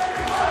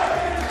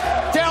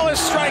 Dallas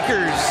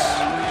Strikers,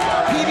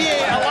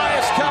 PBA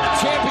Elias Cup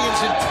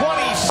champions in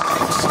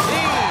 2016.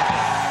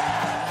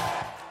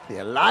 The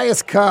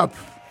Elias Cup.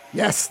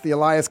 Yes, the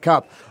Elias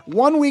Cup.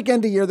 1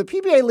 weekend a year. The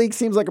PBA League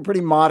seems like a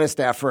pretty modest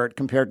effort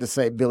compared to,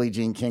 say, Billie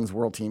Jean King's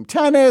World Team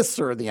Tennis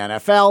or the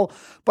NFL.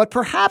 But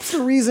perhaps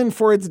the reason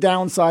for its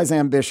downsized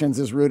ambitions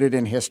is rooted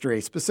in history,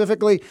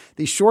 specifically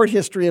the short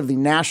history of the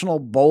National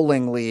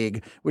Bowling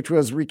League, which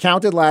was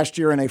recounted last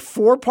year in a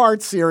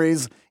 4-part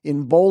series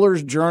in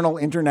Bowler's Journal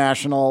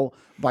International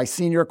by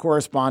senior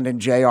correspondent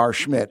J.R.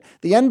 Schmidt.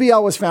 The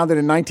NBL was founded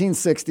in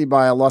 1960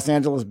 by a Los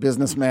Angeles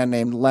businessman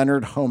named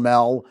Leonard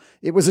Homel.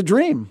 It was a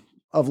dream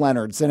of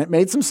Leonard's, and it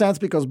made some sense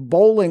because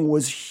bowling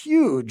was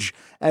huge.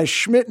 As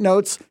Schmidt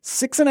notes,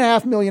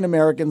 6.5 million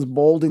Americans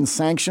bowled in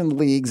sanctioned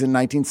leagues in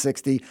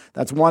 1960.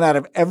 That's 1 out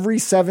of every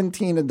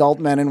 17 adult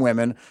men and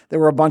women. There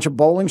were a bunch of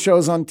bowling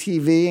shows on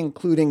TV,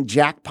 including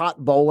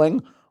Jackpot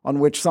Bowling, on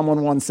which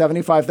someone won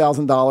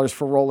 $75,000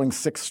 for rolling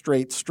 6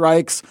 straight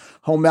strikes.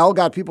 Homel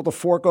got people to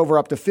fork over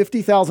up to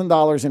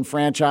 $50,000 in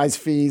franchise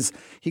fees.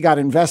 He got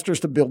investors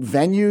to build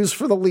venues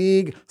for the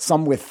league,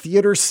 some with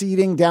theater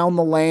seating down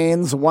the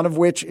lanes, one of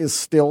which is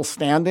still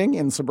standing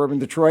in suburban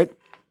Detroit.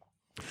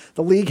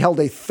 The league held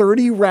a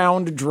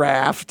 30-round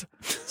draft.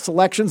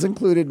 Selections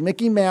included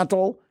Mickey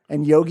Mantle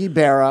and Yogi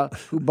Berra,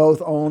 who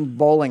both owned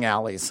bowling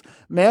alleys.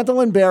 Mantle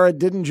and Berra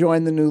didn't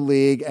join the new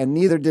league, and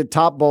neither did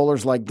top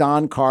bowlers like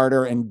Don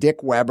Carter and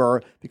Dick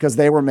Weber because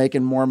they were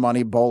making more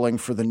money bowling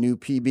for the new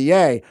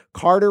PBA.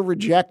 Carter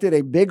rejected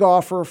a big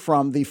offer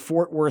from the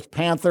Fort Worth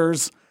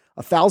Panthers,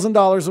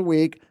 $1,000 a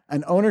week,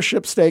 an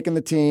ownership stake in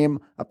the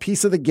team, a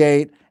piece of the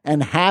gate,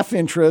 and half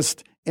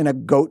interest in a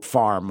goat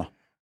farm.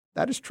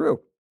 That is true.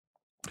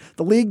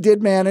 The league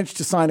did manage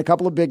to sign a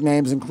couple of big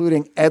names,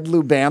 including Ed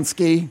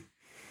Lubansky.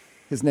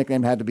 His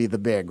nickname had to be The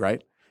Big,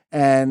 right?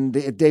 And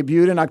it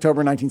debuted in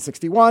October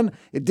 1961.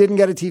 It didn't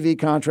get a TV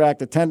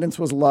contract. Attendance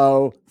was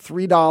low,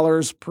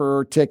 $3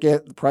 per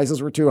ticket. The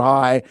prices were too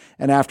high.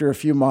 And after a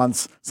few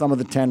months, some of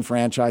the 10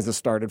 franchises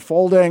started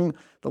folding.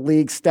 The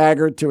league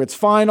staggered to its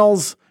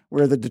finals,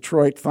 where the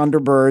Detroit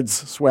Thunderbirds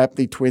swept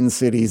the Twin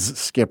Cities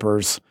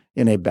Skippers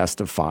in a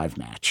best-of-5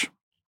 match.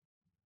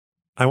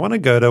 I want to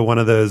go to one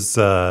of those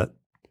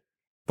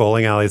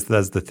bowling alleys that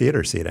has the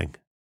theater seating.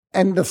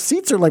 And the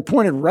seats are like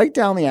pointed right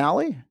down the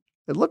alley.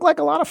 It looked like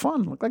a lot of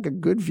fun. It looked like a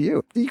good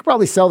view. You could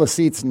probably sell the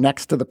seats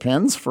next to the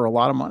pins for a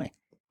lot of money.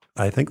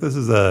 I think this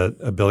is a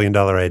 $1 billion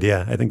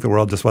idea. I think the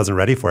world just wasn't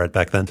ready for it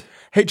back then.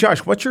 Hey,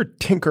 Josh, what's your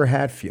Tinker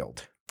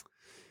Hatfield?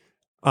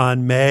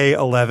 On May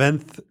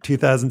 11th,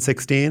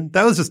 2016,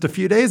 that was just a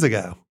few days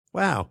ago.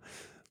 Wow.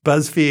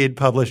 BuzzFeed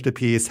published a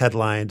piece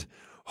headlined,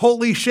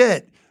 "Holy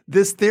shit,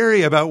 this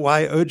theory about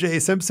why O.J.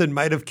 Simpson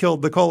might have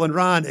killed Nicole and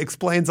Ron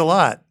explains a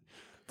lot."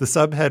 The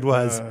subhead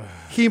was,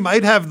 "He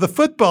might have the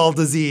football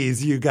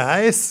disease, you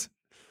guys."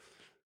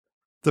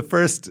 The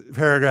first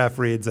paragraph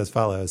reads as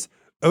follows.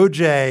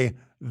 O.J.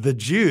 the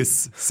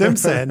Juice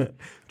Simpson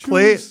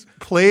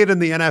played in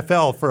the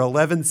NFL for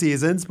 11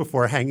 seasons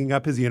before hanging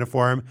up his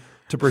uniform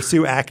to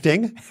pursue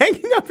acting.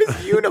 Hanging up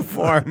his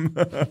uniform.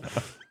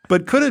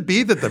 But could it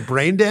be that the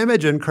brain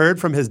damage incurred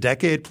from his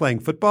decade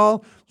playing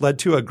football led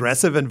to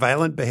aggressive and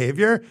violent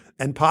behavior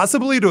and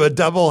possibly to a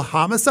double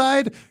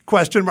homicide? ?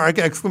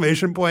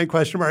 Exclamation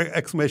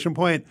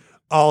point,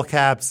 all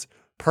caps,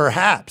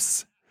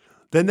 perhaps.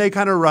 Then they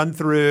kind of run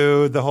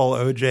through the whole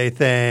OJ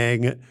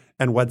thing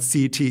and what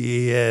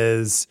CTE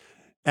is.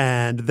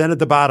 And then at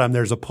the bottom,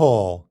 there's a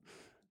poll.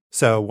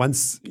 So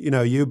once,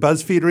 you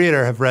BuzzFeed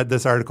reader have read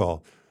this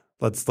article,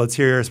 let's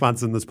hear your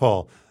response in this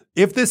poll.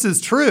 If this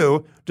is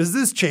true, does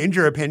this change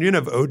your opinion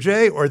of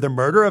OJ or the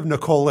murder of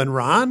Nicole and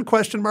Ron? ?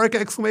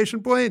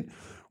 Exclamation point.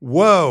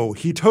 Whoa,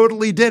 he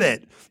totally did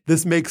it.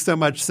 This makes so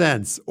much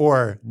sense.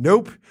 Or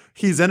nope,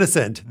 he's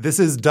innocent. This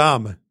is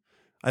dumb.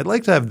 I'd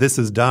like to have "this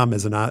is dumb"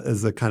 as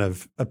a kind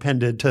of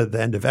appended to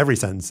the end of every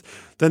sentence.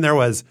 Then there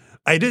was,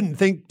 "I didn't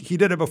think he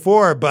did it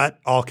before, but,"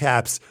 all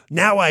caps,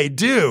 "now I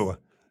do!"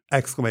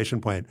 Exclamation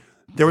point.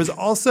 There was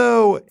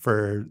also,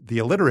 for the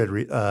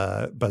illiterate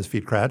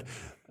BuzzFeed crowd,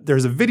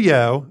 there's a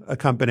video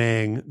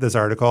accompanying this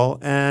article,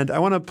 and I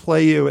want to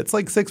play you. It's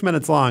like 6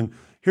 minutes long.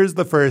 Here's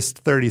the first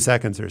 30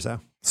 seconds or so.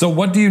 So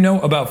what do you know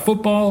about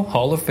football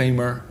Hall of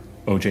Famer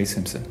O.J.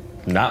 Simpson?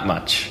 Not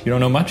much. You don't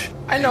know much?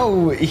 I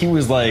know he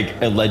was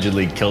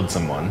allegedly killed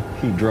someone.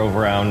 He drove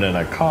around in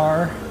a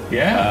car.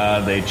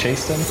 Yeah. They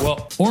chased him.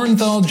 Well,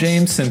 Orenthal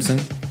James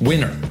Simpson,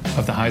 winner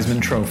of the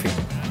Heisman Trophy.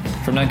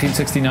 From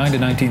 1969 to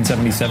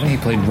 1977, he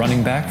played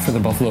running back for the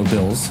Buffalo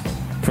Bills.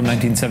 From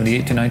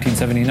 1978 to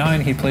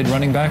 1979, he played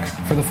running back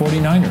for the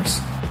 49ers.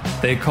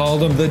 They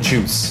called him the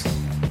Juice.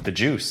 The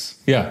Juice?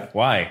 Yeah.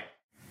 Why?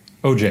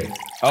 OJ.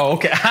 Oh,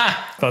 okay.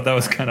 Thought that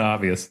was kind of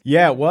obvious.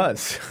 Yeah, it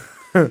was.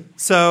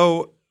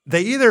 So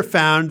they either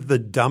found the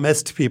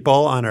dumbest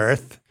people on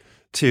earth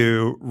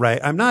to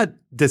write. I'm not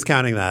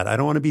discounting that. I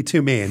don't want to be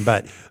too mean,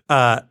 but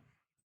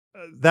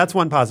that's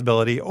one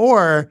possibility.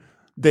 Or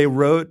they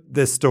wrote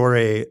this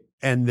story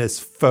and this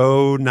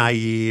faux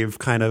naive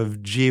kind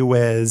of gee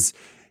whiz,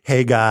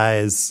 hey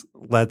guys,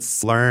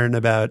 let's learn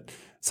about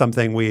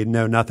something we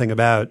know nothing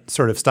about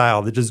sort of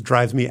style that just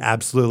drives me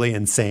absolutely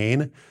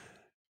insane.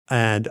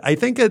 And I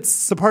think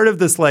it's a part of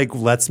this,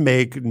 let's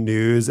make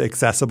news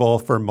accessible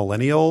for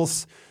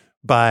millennials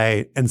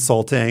by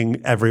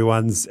insulting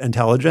everyone's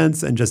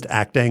intelligence and just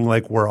acting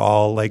like we're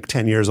all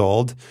 10 years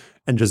old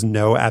and just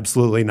know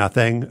absolutely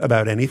nothing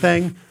about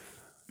anything.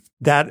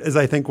 That is,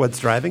 I think, what's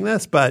driving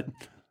this. But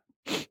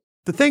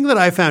the thing that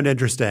I found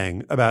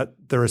interesting about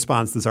the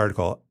response to this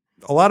article,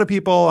 a lot of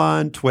people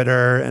on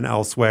Twitter and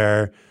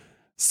elsewhere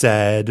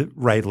said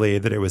rightly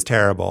that it was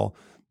terrible.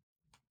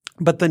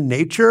 But the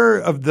nature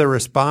of the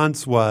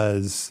response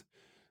was,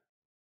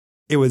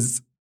 it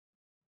was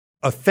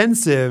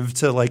offensive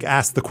to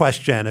ask the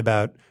question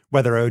about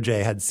whether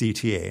OJ had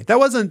CTE. That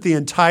wasn't the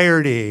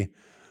entirety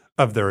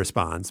of the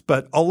response,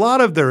 but a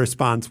lot of the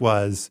response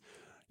was,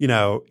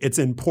 it's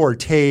in poor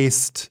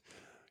taste.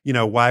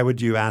 Why would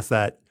you ask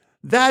that?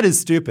 That is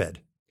stupid.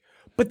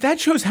 But that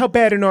shows how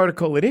bad an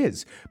article it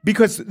is,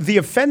 because the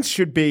offense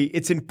should be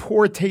it's in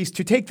poor taste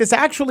to take this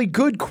actually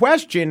good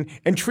question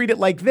and treat it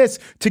like this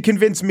to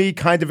convince me,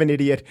 kind of an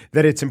idiot,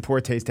 that it's in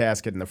poor taste to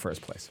ask it in the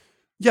first place.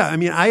 Yeah, I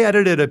mean, I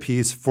edited a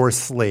piece for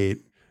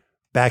Slate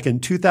back in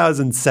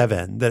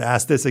 2007 that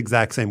asked this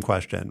exact same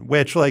question,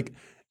 which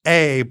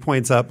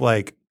points up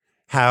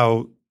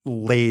how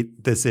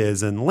late this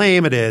is and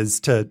lame it is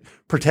to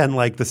pretend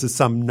like this is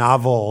some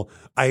novel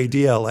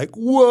idea,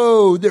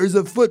 whoa, there's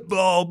a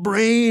football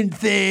brain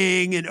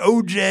thing and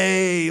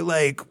OJ,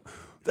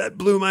 that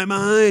blew my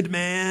mind,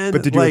 man.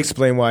 But did you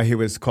explain why he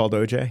was called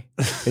OJ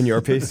in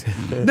your piece?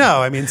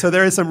 No, I mean, so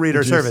there is some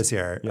reader service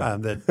here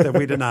that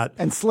we did not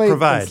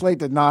provide. And Slate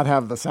did not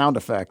have the sound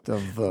effect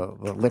of the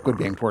liquid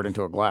being poured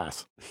into a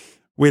glass.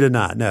 We did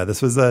not. No,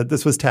 this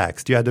was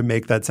text. You had to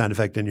make that sound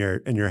effect in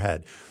your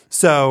head.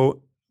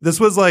 So this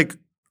was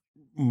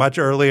much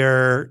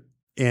earlier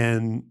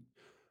in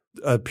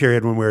a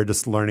period when we were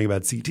just learning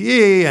about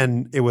CTE,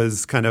 and it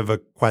was kind of a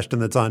question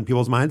that's on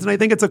people's minds. And I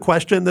think it's a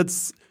question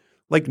that's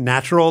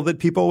natural that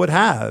people would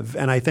have.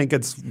 And I think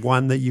it's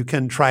one that you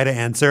can try to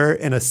answer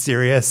in a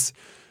serious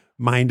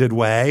minded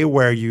way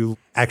where you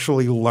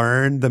actually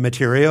learn the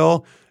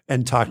material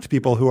and talk to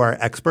people who are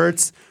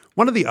experts.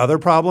 One of the other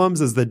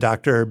problems is that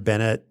Dr.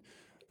 Bennett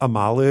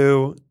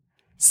Amalu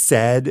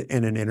said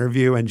in an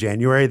interview in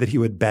January that he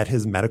would bet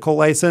his medical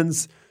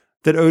license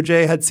that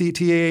OJ had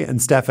CTE. And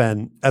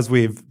Stefan, as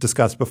we've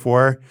discussed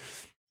before,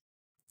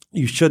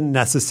 you shouldn't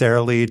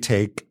necessarily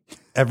take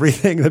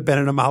everything that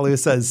Bennet Omalu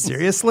says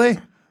seriously.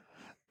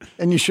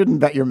 And you shouldn't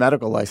bet your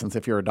medical license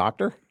if you're a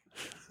doctor.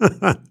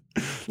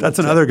 That's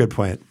another good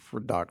point. For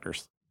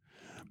doctors.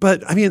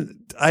 But I mean,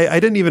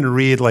 I didn't even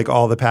read like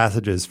all the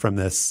passages from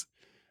this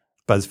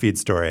BuzzFeed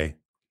story.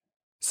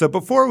 So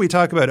before we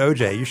talk about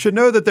OJ, you should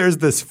know that there's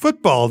this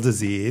football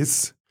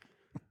disease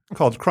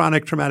called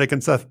chronic traumatic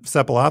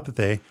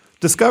encephalopathy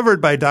discovered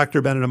by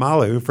Dr. Bennet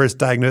Omalu, who first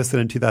diagnosed it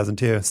in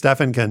 2002.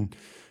 Stefan can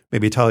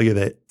maybe tell you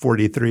the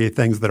 43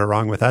 things that are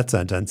wrong with that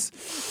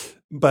sentence.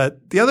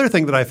 But the other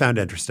thing that I found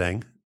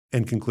interesting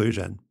in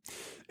conclusion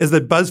is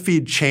that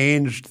BuzzFeed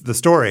changed the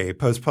story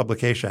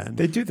post-publication.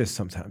 They do this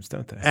sometimes,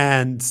 don't they?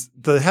 And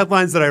the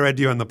headlines that I read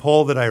to you and the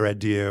poll that I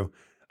read to you,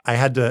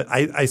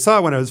 I saw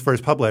it when it was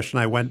first published, and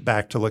I went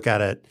back to look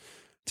at it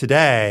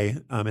today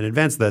in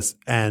advance of this,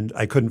 and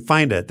I couldn't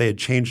find it. They had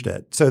changed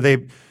it. So they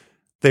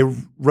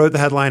wrote the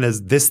headline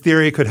as, "This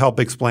theory could help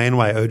explain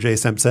why O.J.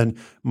 Simpson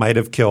might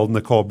have killed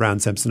Nicole Brown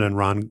Simpson and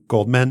Ron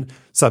Goldman."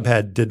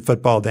 Subhead, "Did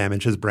football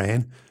damage his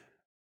brain?"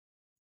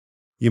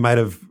 You might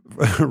have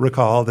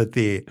recall that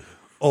the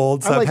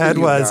old subhead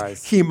was,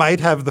 guys. "He might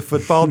have the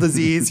football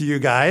disease, you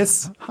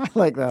guys." I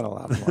like that a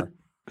lot more.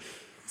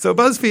 So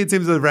BuzzFeed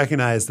seems to have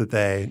recognized that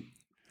they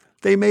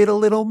made a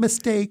little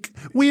mistake.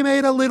 We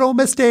made a little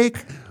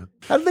mistake.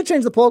 How did they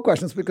change the poll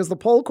questions? Because the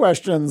poll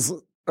questions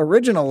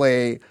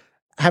originally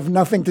have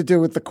nothing to do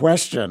with the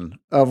question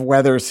of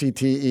whether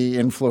CTE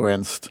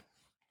influenced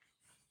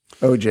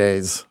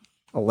OJ's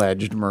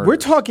alleged murder. We're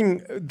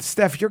talking,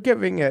 Steph, you're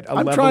giving it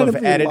a level of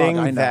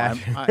editing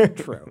that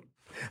true.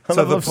 A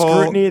level of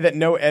scrutiny that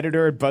no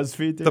editor at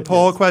BuzzFeed did. The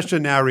poll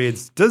question now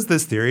reads, "Does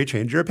this theory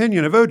change your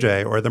opinion of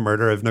OJ or the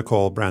murder of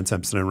Nicole Brown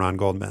Simpson and Ron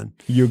Goldman?"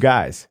 You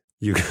guys.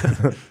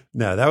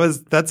 No,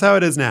 that's how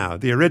it is now.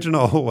 The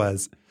original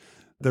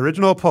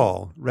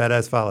poll read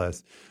as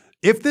follows.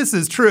 "If this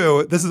is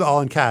true," this is all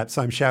in caps,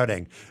 so I'm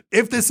shouting.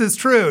 "If this is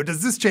true,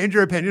 does this change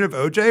your opinion of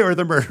OJ or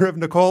the murder of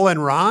Nicole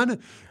and Ron?"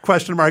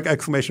 Question mark,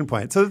 exclamation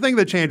point. So the thing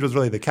that changed was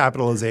really the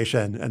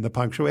capitalization and the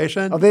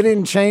punctuation. Oh, they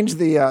didn't change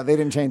the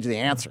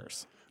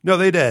answers. No,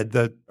 they did.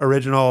 The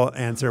original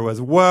answer was,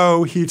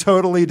 "Whoa, he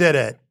totally did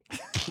it."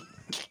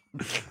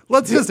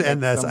 Let's just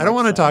end this. I don't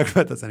want to talk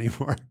about this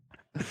anymore.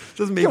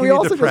 Just making me depressed. Can we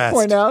also just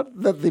point out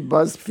that the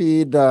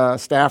BuzzFeed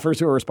staffers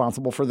who are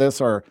responsible for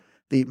this are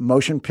the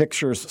motion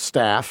pictures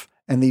staff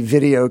and the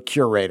video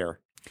curator?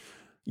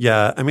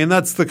 Yeah. I mean,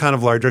 that's the kind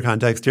of larger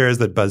context here, is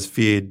that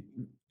BuzzFeed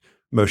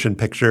motion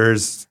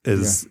pictures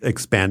is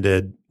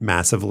expanded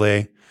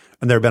massively.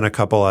 And there have been a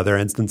couple other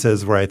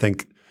instances where I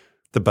think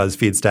the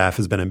BuzzFeed staff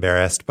has been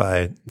embarrassed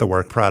by the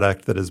work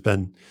product that has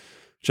been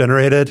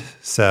generated.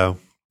 So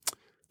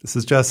this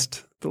is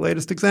just the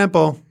latest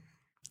example.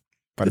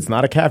 But it's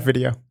not a cat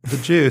video. The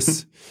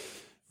juice.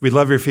 We'd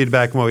love your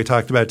feedback on what we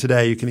talked about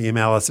today. You can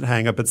email us at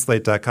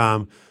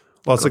hangup@slate.com.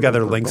 We'll also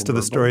gather links to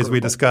the stories we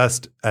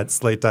discussed at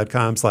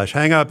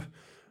slate.com/hangup.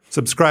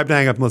 Subscribe to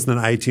Hang Up and listen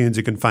on iTunes.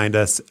 You can find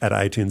us at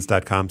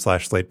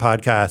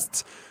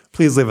itunes.com/slatepodcasts.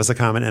 Please leave us a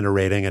comment and a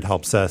rating. It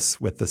helps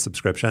us with the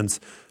subscriptions.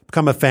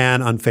 Become a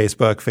fan on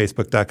Facebook,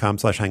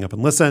 facebook.com/hangup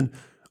and listen.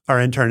 Our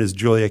intern is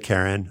Julia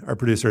Karen. Our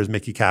producer is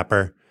Mickey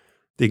Capper.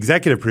 The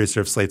executive producer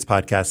of Slate's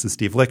podcast is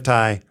Steve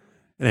Lichtai.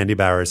 And Andy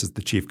Bowers is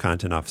the chief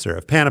content officer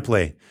of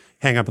Panoply.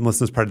 Hang Up and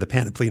Listen is part of the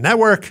Panoply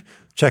Network.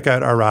 Check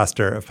out our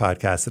roster of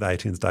podcasts at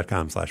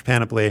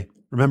itunes.com/panoply.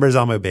 Remember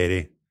Zalmo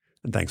Beatty,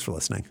 and thanks for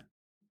listening.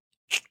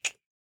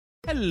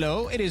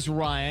 Hello, it is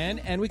Ryan,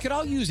 and we could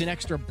all use an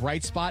extra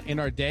bright spot in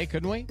our day,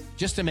 couldn't we?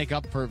 Just to make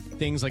up for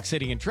things like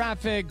sitting in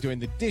traffic, doing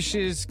the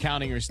dishes,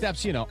 counting your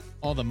steps,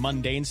 all the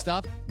mundane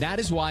stuff. That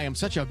is why I'm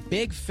such a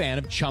big fan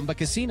of Chumba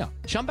Casino.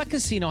 Chumba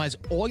Casino has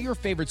all your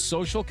favorite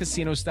social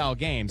casino-style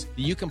games that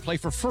you can play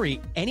for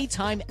free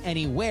anytime,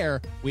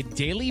 anywhere with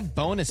daily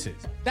bonuses.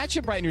 That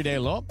should brighten your day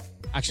a little.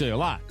 Actually, a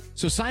lot.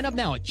 So sign up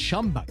now at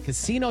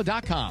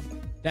ChumbaCasino.com.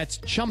 That's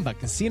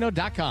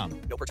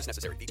ChumbaCasino.com. No purchase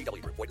necessary.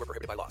 VGW Group. Void where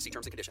prohibited by law. See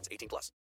terms and conditions. 18+.